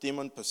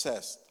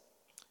demon-possessed.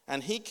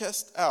 And he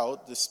cast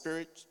out the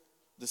spirits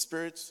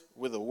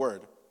with a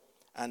word,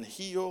 and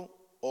healed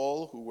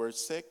all who were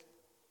sick,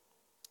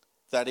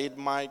 that it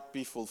might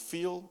be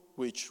fulfilled,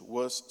 which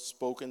was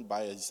spoken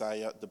by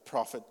Isaiah the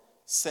prophet,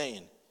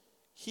 saying,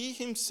 "He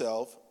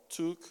himself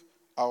took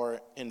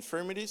our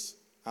infirmities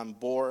and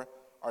bore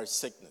our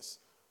sickness."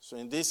 So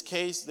in this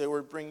case, they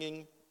were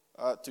bringing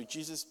to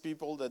Jesus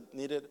people that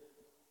needed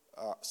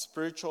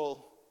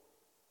spiritual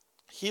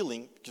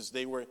healing because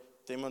they were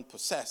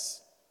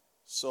demon-possessed.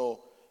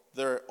 So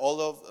all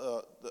of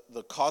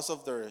the cause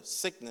of their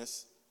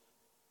sickness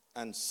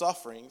and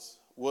sufferings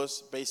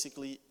was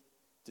basically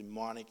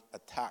demonic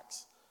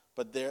attacks.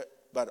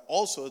 But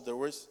also there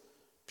was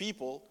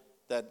people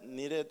that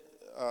needed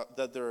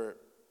that their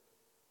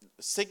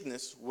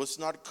sickness was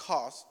not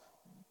caused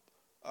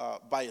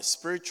by a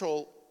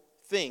spiritual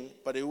thing,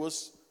 but it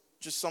was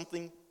just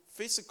something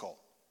physical.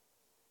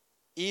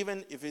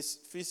 Even if it's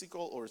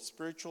physical or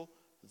spiritual,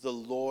 the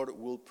Lord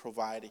will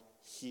provide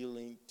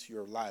healing to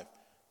your life.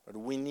 But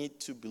we need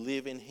to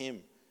believe in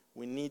Him.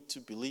 We need to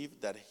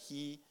believe that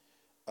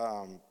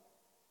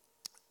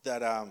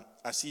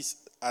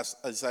as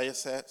Isaiah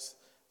says,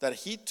 that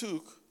He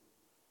took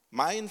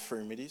my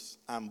infirmities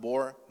and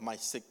bore my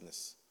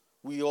sickness.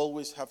 we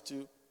always have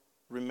to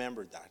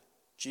remember that.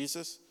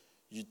 Jesus,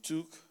 you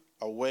took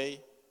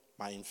away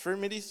my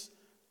infirmities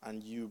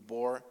and you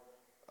bore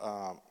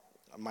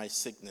my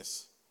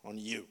sickness on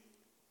you.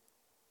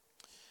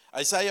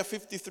 Isaiah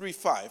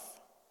 53:5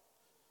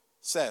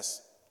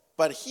 says,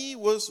 but he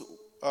was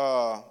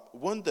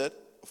wounded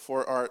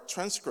for our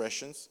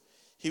transgressions,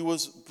 he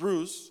was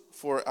bruised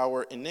for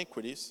our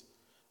iniquities,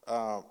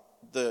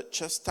 the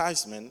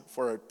chastisement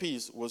for our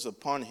peace was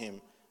upon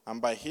him,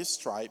 and by his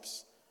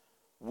stripes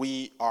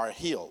we are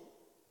healed.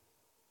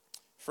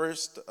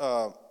 First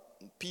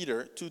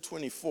Peter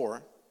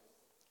 2:24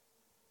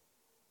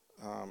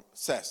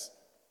 says,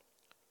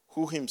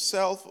 who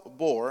himself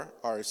bore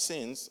our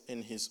sins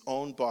in his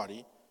own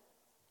body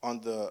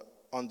on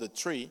the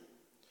tree,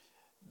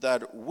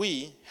 that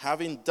we,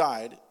 having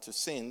died to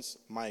sins,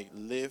 might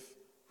live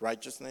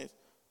righteousness,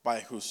 by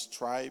whose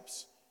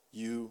stripes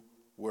you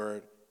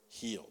were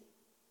healed.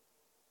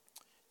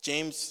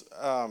 James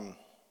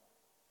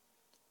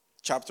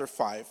chapter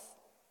 5,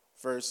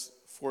 verse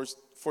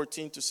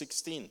 14 to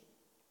 16.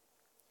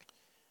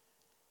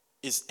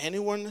 Is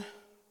anyone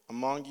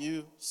among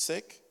you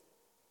sick?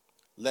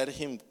 Let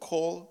him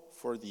call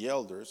for the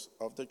elders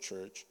of the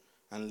church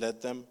and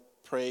let them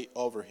pray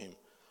over him,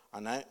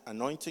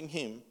 anointing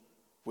him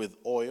with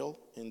oil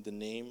in the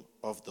name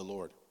of the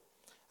Lord.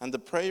 And the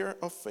prayer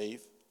of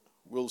faith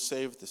will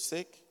save the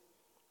sick,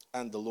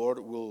 and the Lord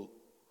will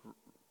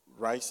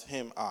raise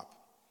him up.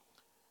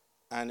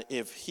 And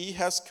if he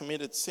has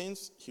committed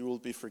sins, he will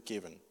be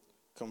forgiven.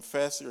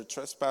 Confess your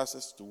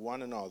trespasses to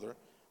one another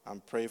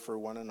and pray for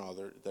one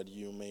another that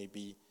you may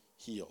be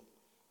healed.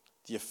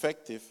 The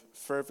effective,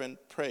 fervent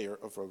prayer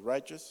of a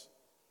righteous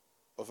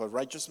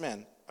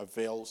man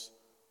avails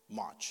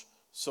much.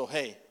 So,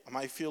 hey, am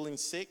I feeling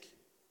sick?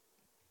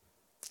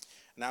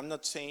 And I'm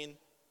not saying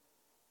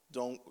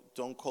don't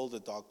call the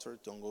doctor,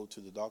 don't go to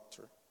the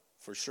doctor.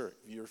 For sure,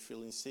 if you're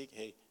feeling sick,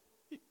 hey,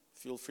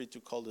 feel free to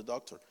call the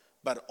doctor.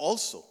 But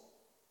also,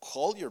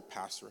 call your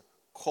pastor,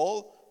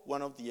 call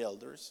one of the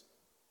elders,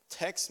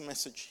 text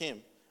message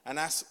him, and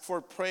ask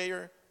for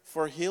prayer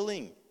for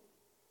healing.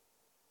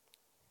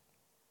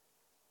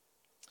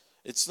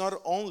 It's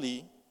not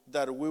only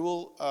that we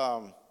will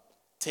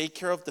take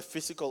care of the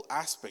physical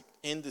aspect.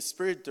 In the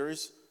spirit, there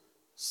is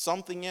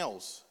something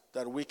else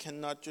that we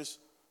cannot just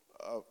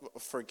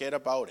forget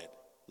about it.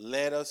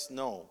 Let us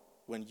know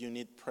when you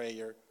need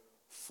prayer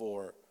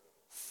for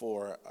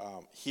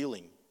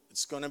healing.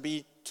 It's going to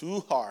be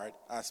too hard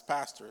as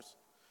pastors.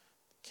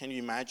 Can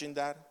you imagine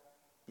that?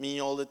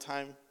 Me all the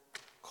time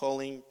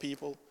calling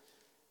people.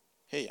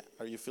 Hey,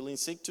 are you feeling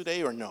sick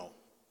today or no?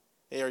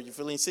 Hey, are you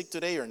feeling sick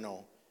today or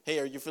no? Hey,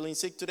 are you feeling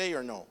sick today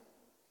or no?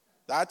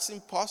 That's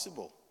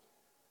impossible,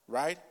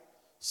 right?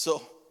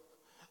 So,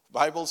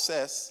 Bible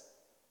says,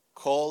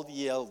 call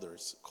the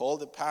elders, call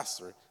the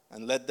pastor,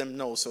 and let them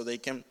know so they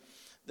can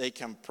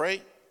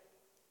pray,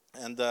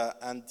 and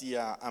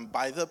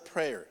by the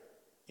prayer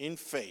in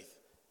faith,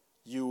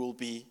 you will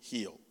be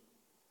healed.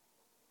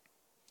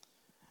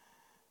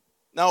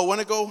 Now, I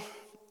want to go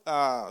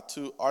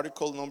to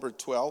article number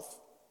 12.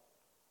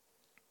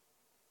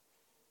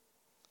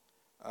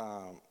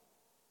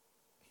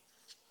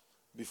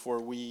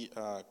 Before we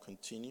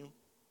continue.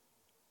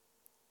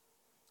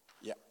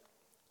 Yeah,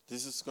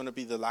 this is going to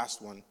be the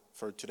last one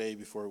for today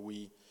before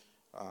we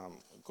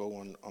go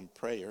on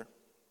prayer.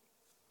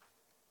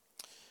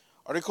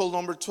 Article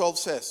number 12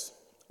 says,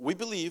 we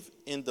believe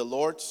in the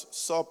Lord's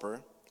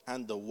Supper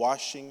and the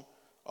washing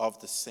of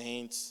the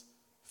saints'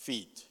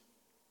 feet.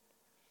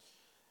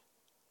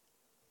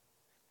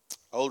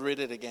 I'll read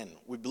it again.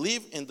 We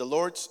believe in the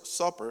Lord's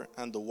Supper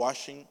and the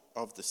washing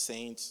of the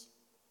saints'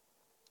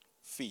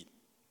 feet.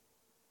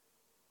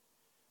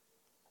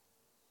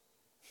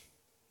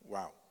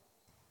 Wow.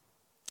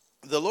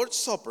 The Lord's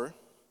Supper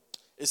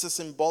is a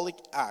symbolic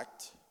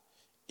act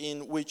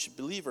in which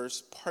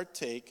believers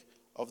partake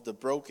of the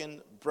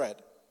broken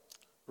bread,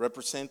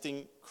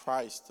 representing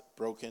Christ's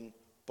broken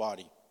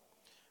body,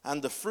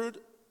 and the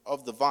fruit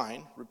of the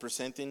vine,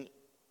 representing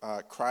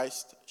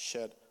Christ's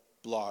shed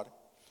blood.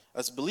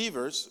 As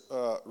believers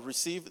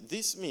receive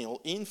this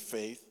meal in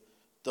faith,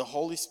 the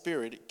Holy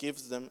Spirit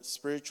gives them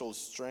spiritual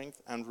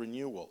strength and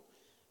renewal.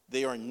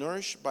 They are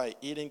nourished by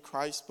eating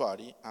Christ's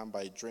body and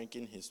by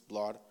drinking his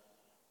blood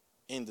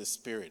in the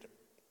Spirit.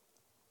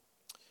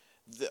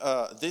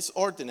 This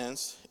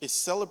ordinance is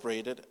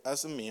celebrated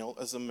as a meal,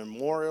 as a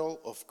memorial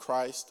of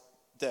Christ's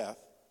death,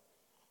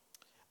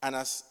 and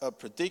as a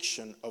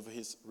prediction of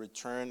his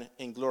return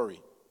in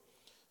glory.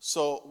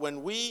 So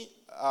when we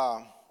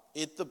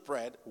eat the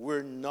bread,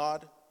 we're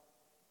not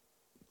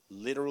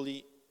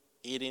literally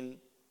eating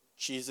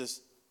Jesus'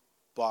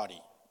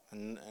 body.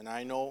 And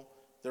I know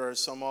there are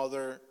some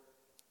other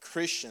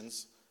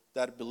Christians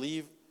that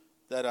believe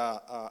that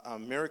a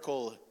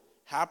miracle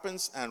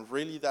happens and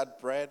really that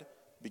bread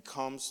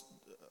becomes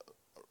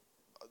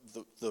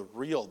the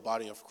real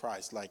body of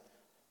Christ,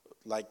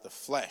 like the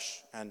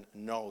flesh. And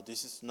no,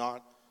 this is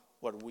not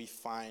what we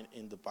find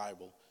in the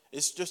Bible.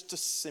 It's just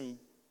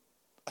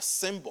a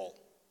symbol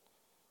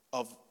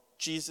of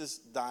Jesus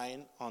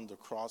dying on the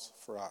cross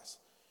for us.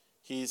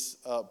 His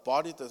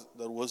body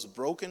that was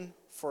broken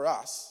for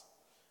us,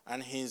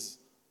 and his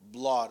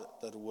blood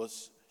that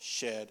was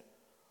shed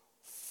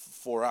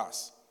for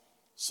us.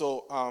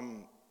 So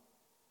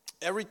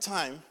every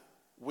time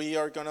we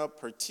are going to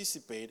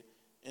participate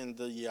in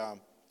the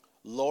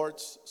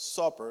Lord's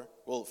Supper,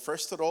 well,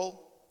 first of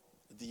all,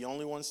 the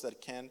only ones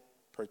that can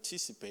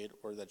participate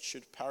or that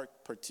should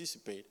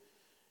participate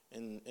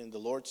in the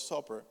Lord's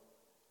Supper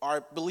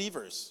are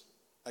believers.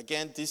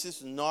 Again, this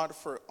is not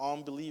for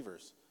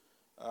unbelievers.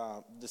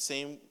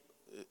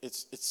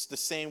 It's the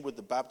same with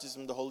the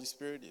baptism of the Holy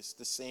Spirit. It's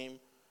the same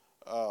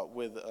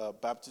with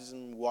baptism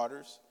in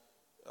waters,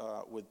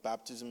 with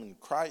baptism in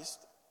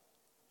Christ.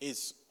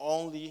 It's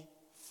only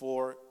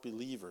for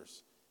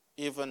believers.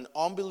 If an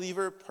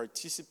unbeliever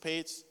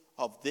participates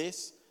of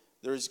this,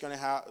 this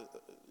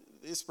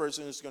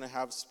person is going to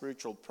have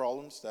spiritual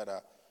problems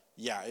that,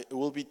 it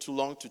will be too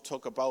long to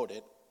talk about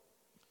it.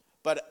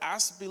 But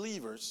as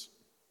believers,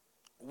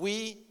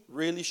 we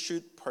really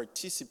should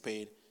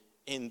participate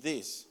in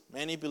this.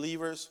 Many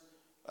believers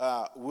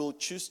will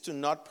choose to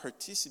not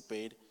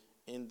participate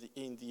in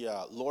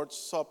the Lord's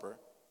Supper.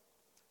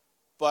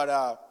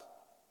 But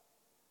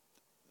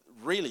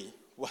really,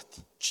 what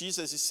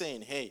Jesus is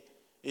saying, hey,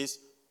 is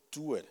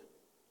do it.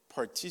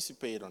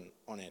 Participate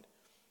on it.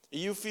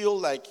 You feel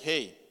like,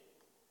 hey,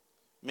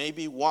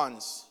 maybe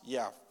once,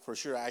 yeah, for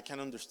sure, I can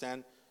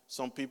understand.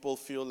 Some people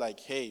feel like,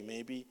 hey,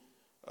 maybe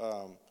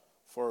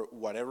for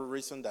whatever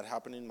reason that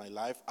happened in my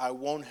life, I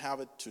won't have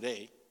it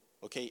today.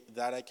 Okay,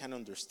 that I can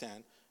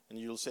understand. And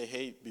you'll say,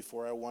 hey,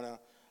 before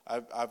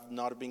I've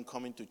not been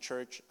coming to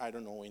church, I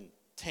don't know, in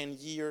 10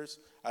 years.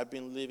 I've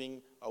been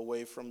living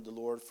away from the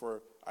Lord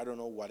for, I don't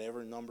know,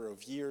 whatever number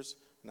of years.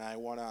 And I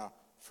want to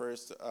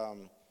first,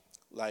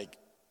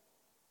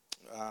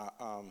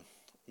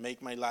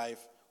 make my life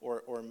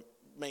or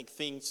make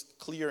things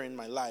clear in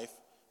my life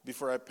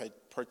before I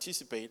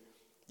participate.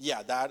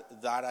 Yeah,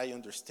 that I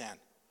understand.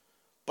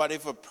 But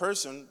if a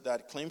person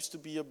that claims to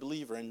be a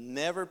believer and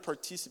never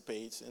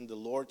participates in the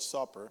Lord's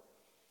Supper,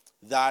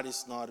 that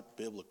is not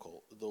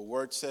biblical. The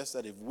word says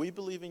that if we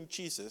believe in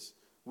Jesus,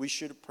 we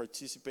should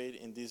participate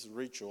in this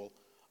ritual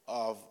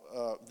of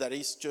that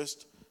is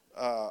just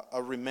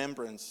a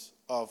remembrance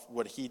of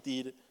what he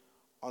did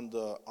on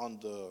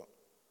the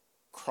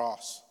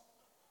cross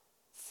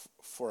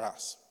for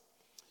us.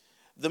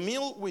 The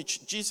meal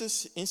which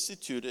Jesus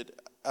instituted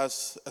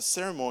as a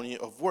ceremony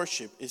of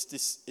worship is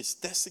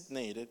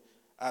designated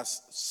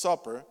as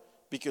supper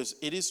because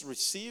it is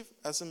received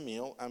as a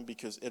meal and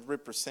because it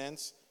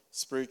represents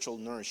spiritual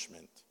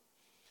nourishment.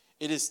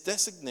 It is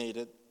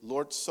designated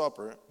Lord's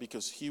Supper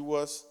because he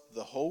was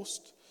the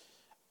host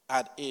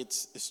at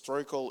its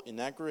historical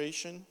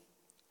inauguration,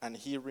 and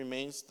he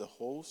remains the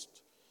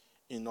host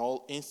in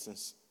all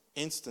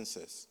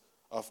instances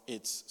of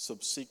its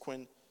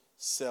subsequent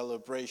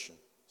celebration.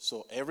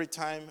 So every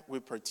time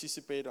we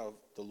participate of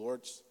the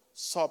Lord's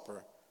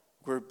Supper,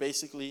 we're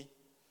basically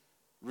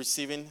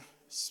receiving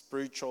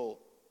spiritual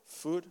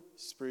food,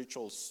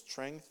 spiritual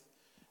strength,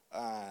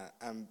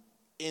 and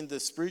in the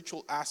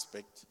spiritual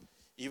aspect,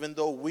 even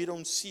though we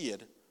don't see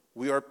it,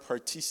 we are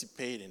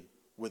participating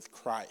with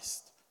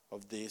Christ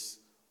of this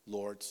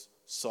Lord's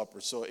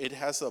Supper. So it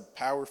has a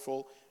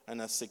powerful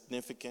and a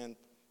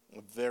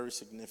very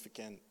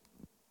significant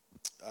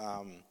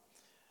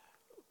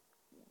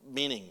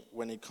meaning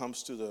when it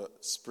comes to the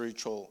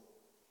spiritual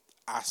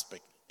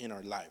aspect in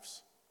our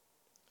lives.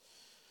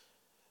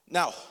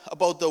 Now,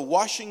 about the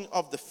washing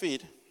of the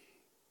feet.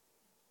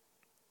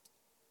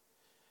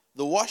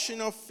 The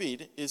washing of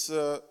feet is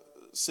a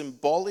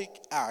symbolic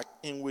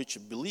act in which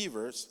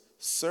believers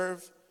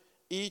serve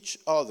each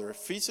other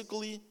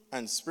physically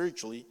and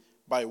spiritually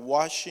by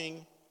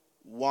washing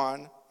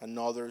one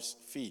another's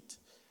feet.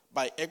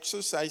 By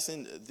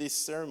exercising this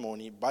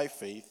ceremony by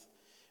faith,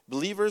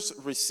 believers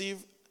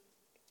receive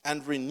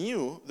and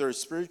renew their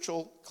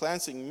spiritual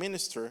cleansing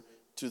minister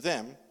to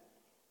them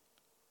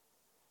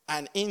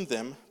and in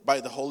them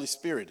by the Holy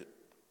Spirit.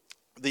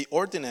 The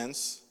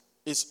ordinance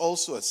is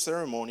also a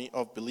ceremony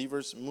of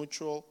believers'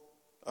 mutual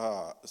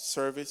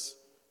service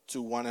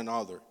to one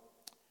another.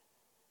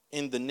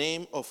 In the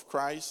name of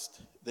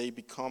Christ, they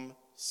become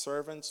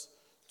servants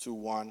to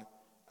one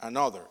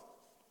another.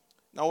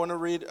 Now I want to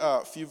read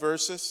a few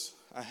verses.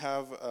 I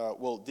have,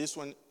 this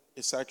one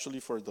is actually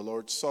for the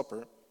Lord's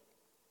Supper.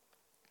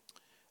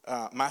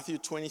 Matthew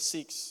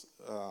 26,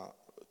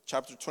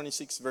 chapter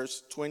 26,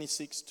 verse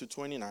 26 to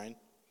 29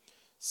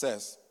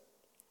 says,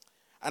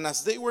 "And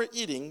as they were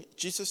eating,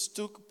 Jesus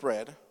took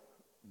bread,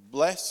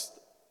 blessed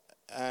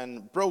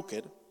and broke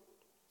it,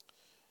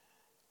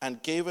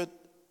 and gave it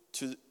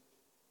to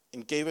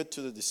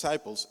the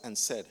disciples and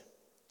said,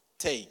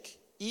 'Take,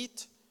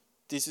 eat,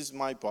 this is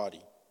my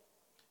body.'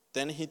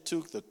 Then he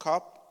took the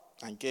cup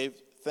and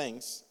gave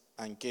thanks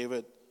and gave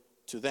it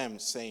to them,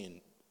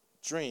 saying,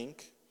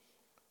 'Drink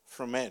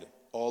from it,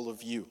 all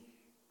of you.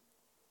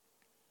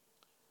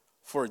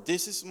 For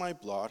this is my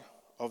blood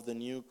of the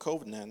new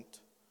covenant,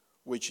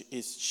 which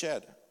is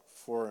shed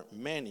for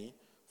many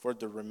for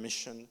the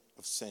remission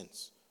of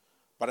sins.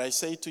 But I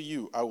say to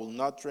you, I will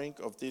not drink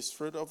of this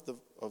fruit of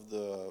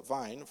the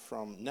vine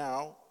from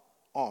now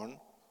on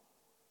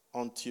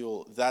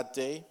until that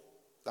day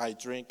I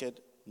drink it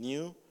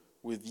new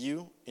with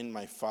you in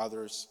my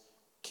Father's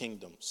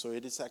kingdom. So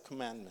it is a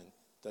commandment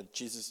that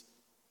Jesus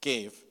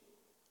gave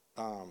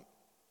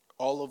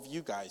all of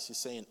you guys. He's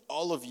saying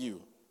all of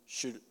you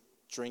should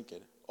drink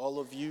it. All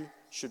of you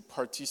should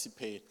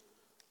participate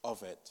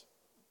of it.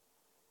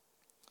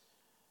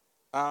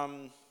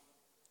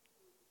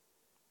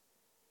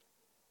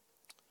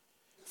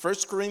 1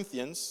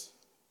 Corinthians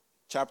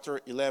chapter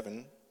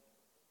 11,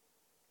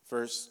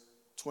 verse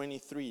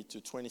 23 to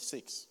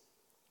 26.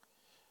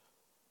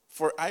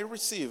 For I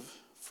received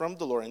from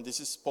the Lord, and this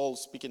is Paul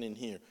speaking in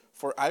here,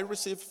 for I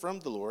received from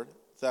the Lord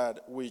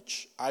that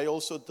which I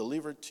also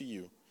delivered to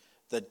you,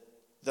 that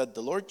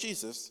the Lord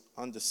Jesus,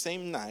 on the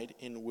same night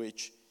in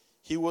which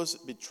he was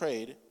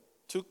betrayed,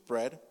 took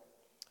bread,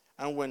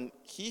 and when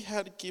he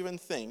had given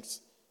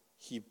thanks,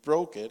 he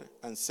broke it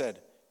and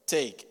said,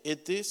 Take,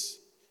 eat.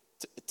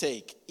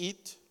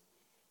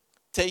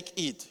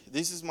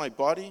 This is my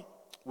body,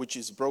 which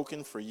is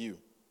broken for you.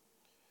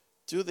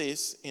 Do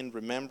this in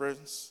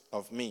remembrance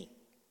of me.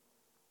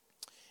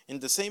 In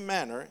the same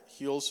manner,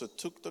 he also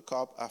took the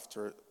cup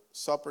after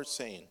supper,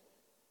 saying,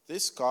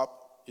 This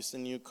cup is the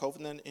new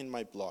covenant in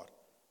my blood.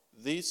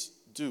 This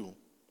do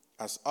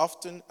as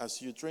often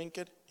as you drink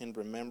it in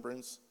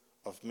remembrance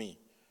of me.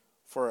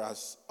 For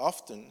as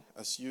often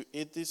as you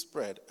eat this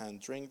bread and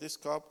drink this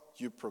cup,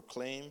 you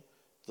proclaim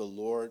the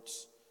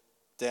Lord's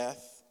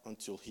death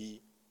until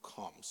he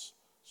comes.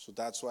 So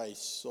that's why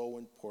it's so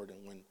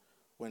important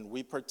when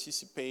we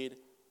participate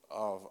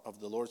of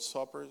the Lord's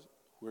Supper,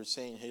 we're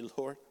saying, hey,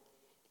 Lord,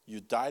 you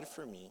died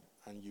for me,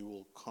 and you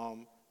will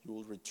come, you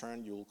will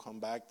return, you will come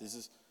back.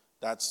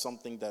 That's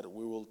something that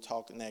we will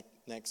talk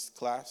next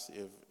class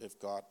if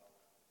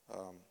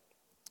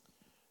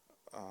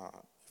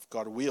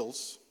God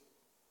wills.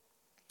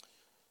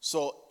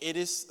 So it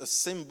is a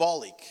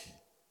symbolic.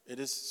 It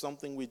is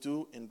something we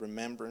do in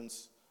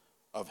remembrance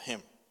of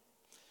him.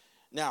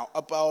 Now,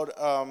 about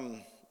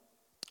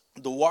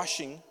the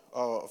washing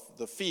of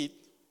the feet,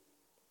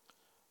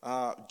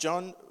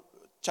 John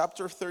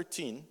chapter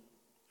 13,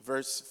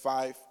 verse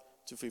 5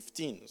 to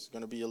 15. It's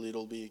going to be a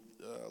little bit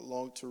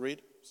long to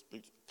read.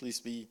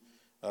 Please be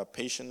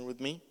patient with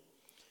me.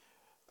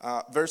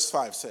 Verse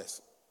 5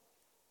 says,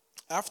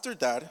 After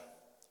that,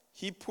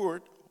 he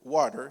poured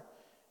water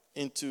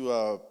into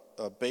a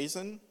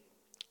basin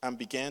and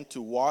began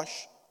to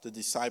wash the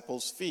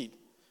disciples' feet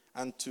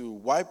and to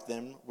wipe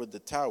them with the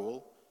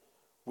towel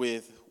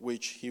with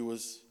which he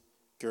was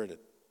girded.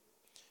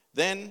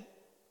 Then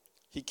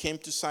he came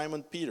to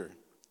Simon Peter,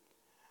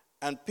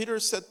 and Peter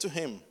said to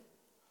him,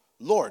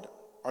 Lord,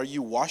 are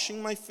you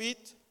washing my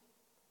feet?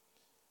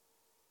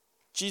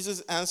 Jesus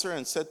answered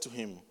and said to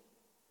him,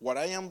 What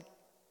I am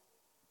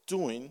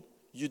doing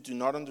you do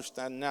not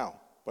understand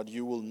now, but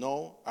you will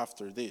know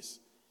after this.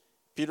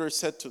 Peter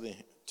said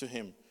to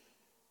him,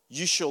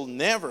 You shall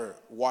never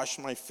wash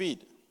my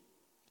feet.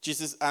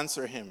 Jesus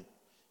answered him,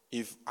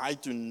 If I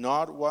do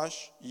not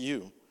wash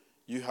you,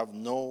 you have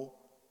no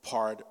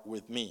part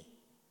with me.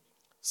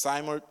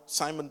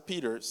 Simon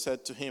Peter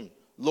said to him,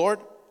 Lord,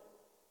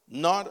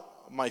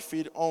 not my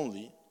feet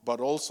only, but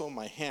also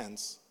my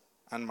hands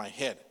and my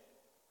head.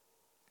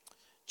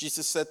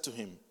 Jesus said to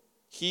him,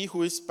 He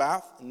who is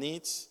bathed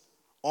needs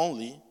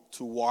only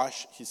to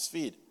wash his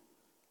feet,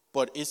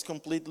 but is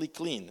completely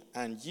clean,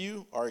 and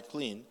you are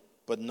clean,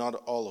 but not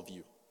all of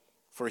you.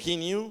 For he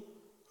knew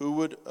who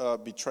would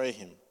betray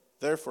him.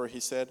 Therefore he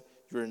said,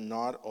 You are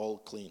not all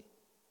clean.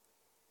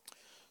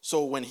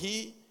 So when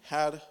he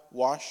had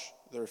washed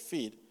their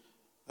feet,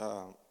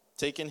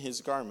 taken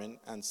his garment,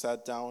 and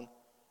sat down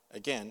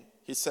again,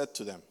 he said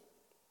to them,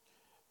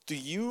 Do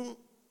you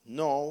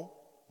know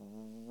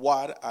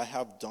what I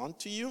have done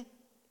to you?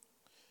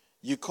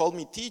 You call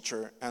me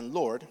teacher and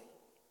Lord,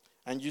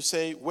 and you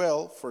say,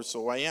 Well, for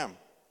so I am.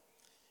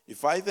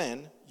 If I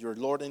then, your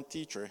Lord and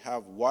teacher,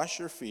 have washed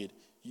your feet,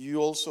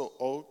 you also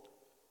ought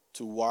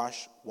to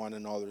wash one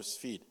another's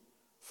feet.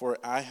 For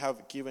I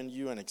have given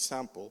you an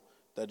example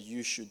that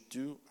you should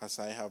do as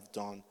I have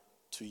done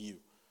to you.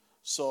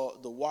 So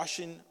the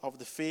washing of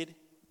the feet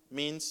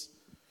means,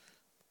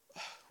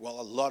 well,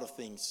 a lot of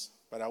things.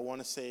 But I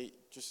want to say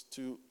just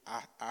two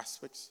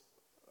aspects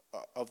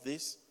of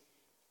this.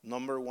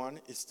 Number one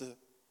is the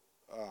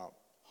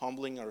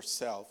humbling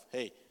ourselves.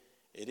 Hey,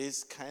 it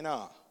is kind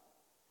of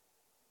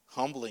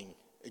humbling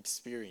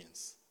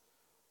experience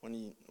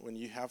when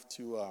you have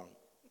to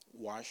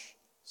wash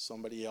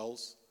somebody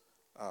else's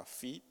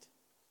feet.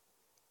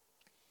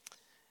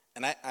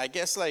 And I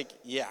guess,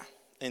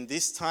 in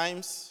these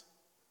times,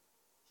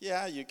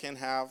 you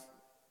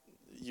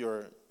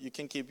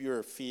can keep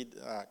your feet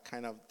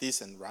kind of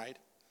decent, right?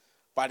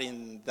 But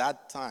in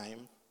that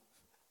time,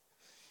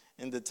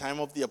 in the time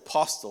of the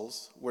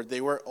apostles, where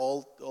they were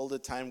all the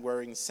time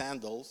wearing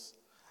sandals,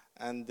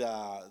 and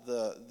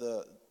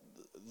the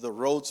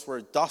roads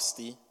were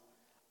dusty,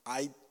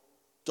 I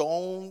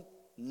don't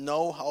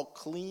know how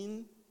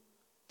clean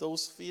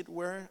those feet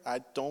were. I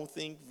don't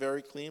think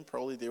very clean.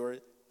 Probably they were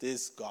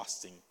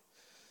disgusting.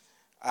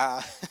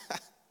 Uh,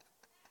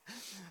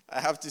 I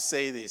have to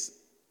say this.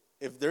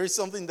 If there is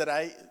something that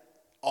I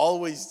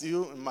always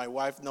do, and my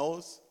wife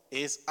knows,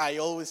 is I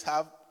always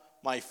have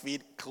my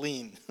feet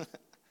clean.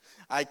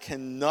 I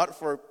cannot,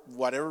 for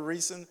whatever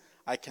reason,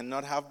 I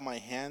cannot have my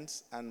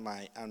hands and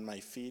my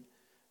feet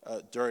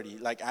dirty.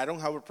 Like, I don't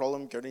have a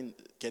problem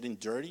getting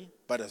dirty,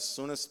 but as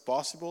soon as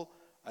possible,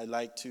 I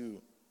like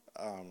to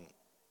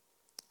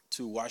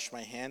wash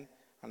my hand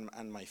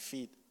and my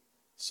feet.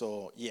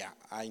 So yeah,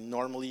 I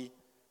normally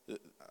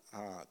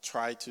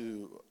try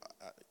to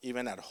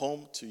even at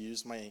home to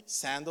use my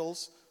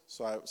sandals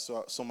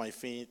so my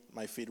feet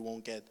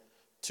won't get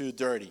too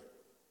dirty.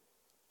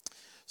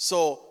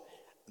 So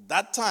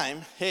that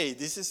time, hey,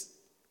 this is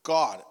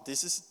God.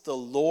 This is the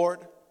Lord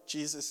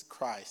Jesus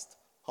Christ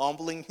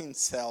humbling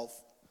himself,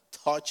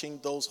 touching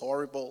those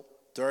horrible,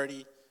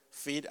 dirty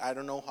feet. I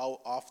don't know how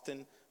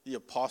often the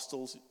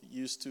apostles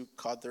used to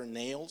cut their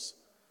nails.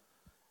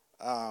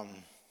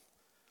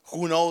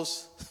 Who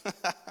knows?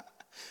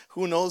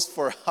 Who knows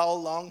for how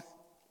long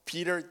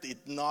Peter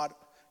did not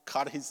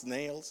cut his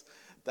nails,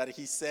 that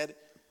he said,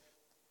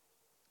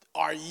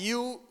 "Are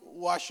you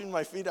washing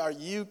my feet? Are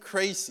you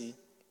crazy?"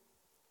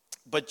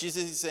 But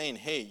Jesus is saying,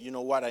 hey, you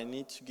know what? I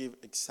need to give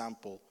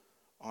example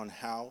on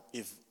how,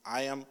 if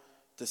I am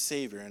the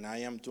Savior and I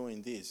am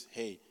doing this,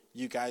 hey,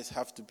 you guys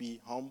have to be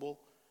humble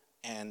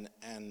and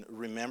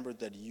remember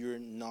that you're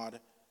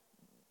not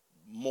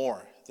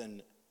more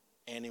than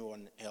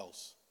anyone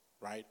else,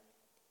 right?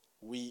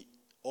 We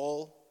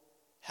all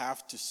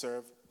have to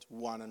serve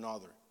one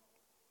another.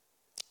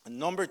 And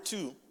number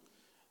two,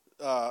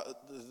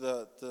 the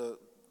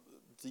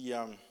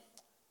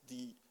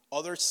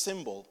other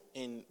symbol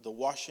in the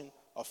washing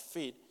of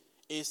feet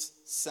is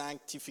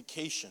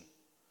sanctification.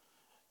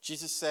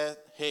 Jesus said,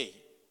 hey,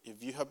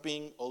 if you have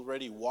been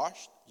already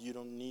washed, you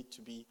don't need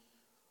to be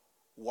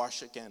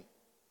washed again.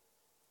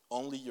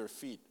 Only your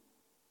feet.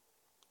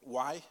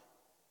 Why?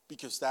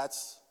 Because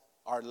that's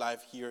our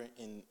life here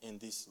in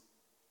this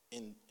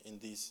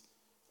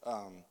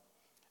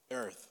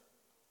earth.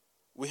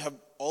 We have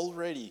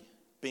already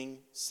been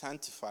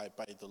sanctified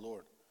by the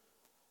Lord.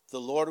 The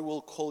Lord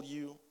will call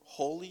you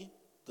holy.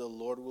 The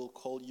Lord will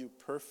call you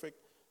perfect.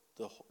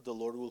 The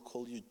Lord will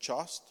call you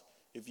just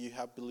if you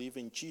have believed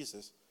in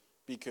Jesus,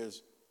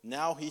 because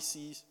now he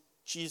sees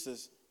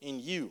Jesus in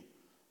you.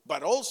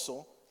 But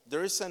also,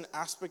 there is an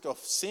aspect of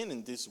sin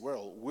in this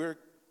world. We're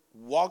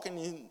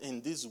walking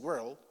in this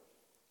world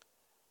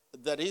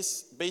that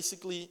is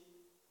basically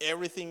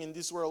everything in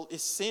this world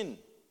is sin.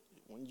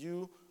 When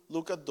you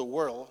look at the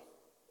world,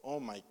 oh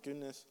my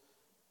goodness,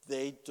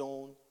 they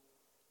don't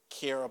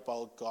care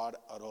about God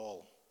at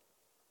all.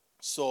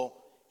 So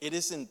it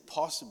is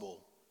impossible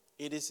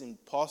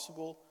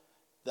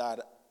that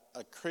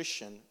a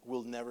Christian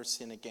will never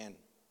sin again.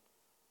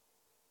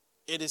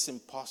 It is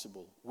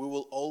impossible. We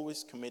will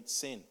always commit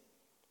sin.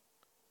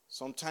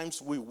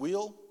 Sometimes we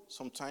will,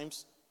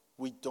 sometimes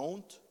we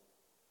don't.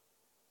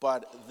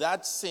 But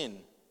that sin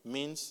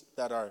means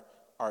that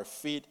our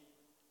feet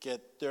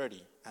get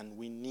dirty, and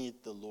we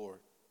need the Lord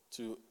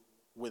to,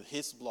 with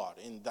his blood,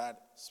 in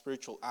that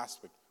spiritual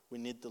aspect, we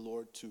need the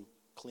Lord to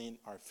clean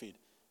our feet.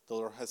 The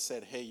Lord has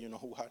said, hey, you know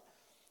what?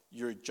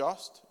 You're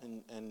just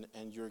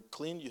and you're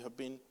clean. You have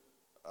been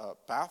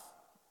bathed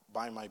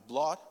by my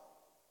blood.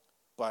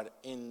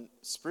 But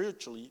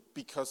spiritually,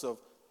 because of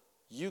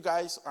you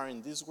guys are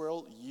in this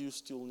world, you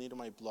still need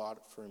my blood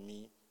for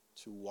me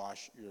to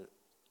wash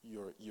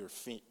your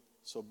feet.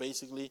 So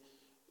basically,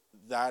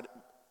 that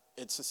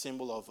it's a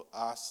symbol of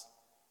us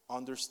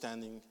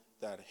understanding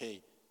that,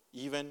 hey,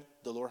 even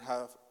the Lord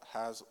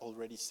has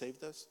already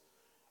saved us.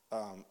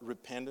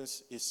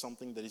 Repentance is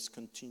something that is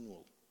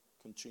continual.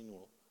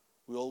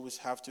 We always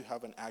have to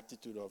have an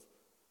attitude of,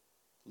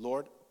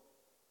 Lord,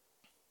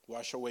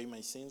 wash away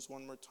my sins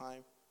one more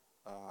time.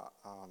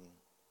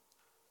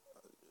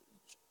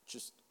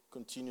 Just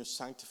continue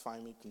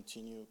sanctifying me,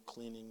 continue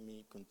cleaning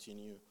me,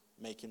 continue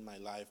making my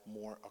life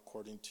more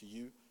according to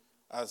you.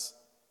 As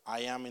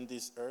I am in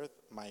this earth,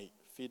 my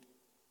feet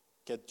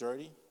get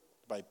dirty,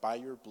 but by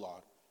your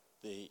blood,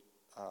 they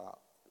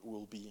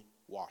will be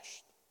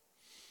washed.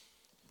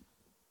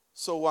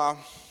 So,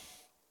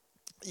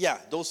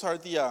 those are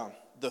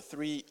the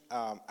three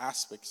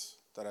aspects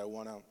that I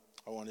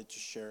wanted to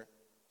share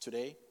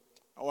today.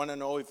 I want to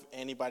know if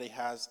anybody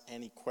has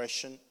any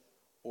question,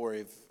 or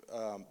if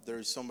there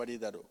is somebody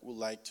that would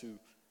like to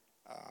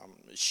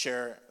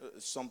share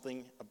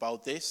something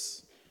about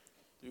this.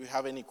 Do you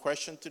have any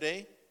question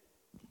today?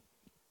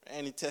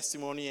 Any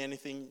testimony,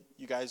 anything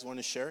you guys want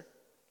to share?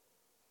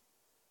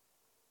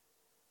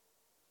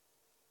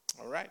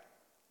 All right.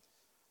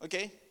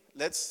 Okay,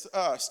 let's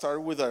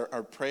start with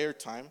our prayer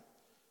time.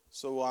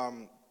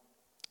 So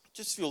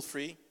just feel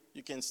free.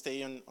 You can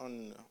stay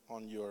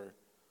on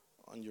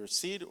your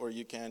seat, or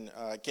you can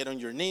get on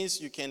your knees.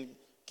 You can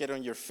get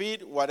on your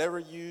feet. Whatever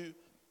you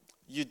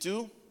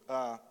do,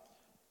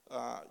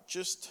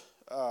 just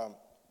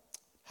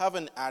have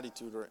an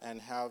attitude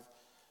and have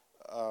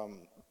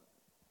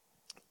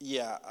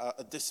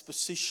a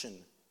disposition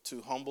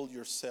to humble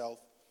yourself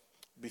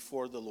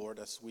before the Lord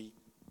as we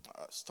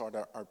start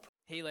our.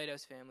 Hey,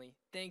 Lighthouse family,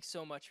 thanks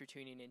so much for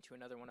tuning in to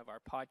another one of our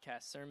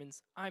podcast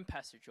sermons. I'm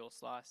Pastor Joel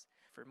Sloss.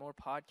 For more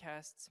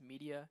podcasts,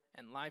 media,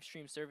 and live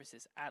stream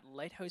services at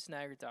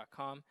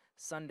lighthouseniagara.com,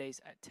 Sundays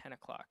at 10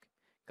 o'clock.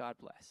 God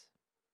bless.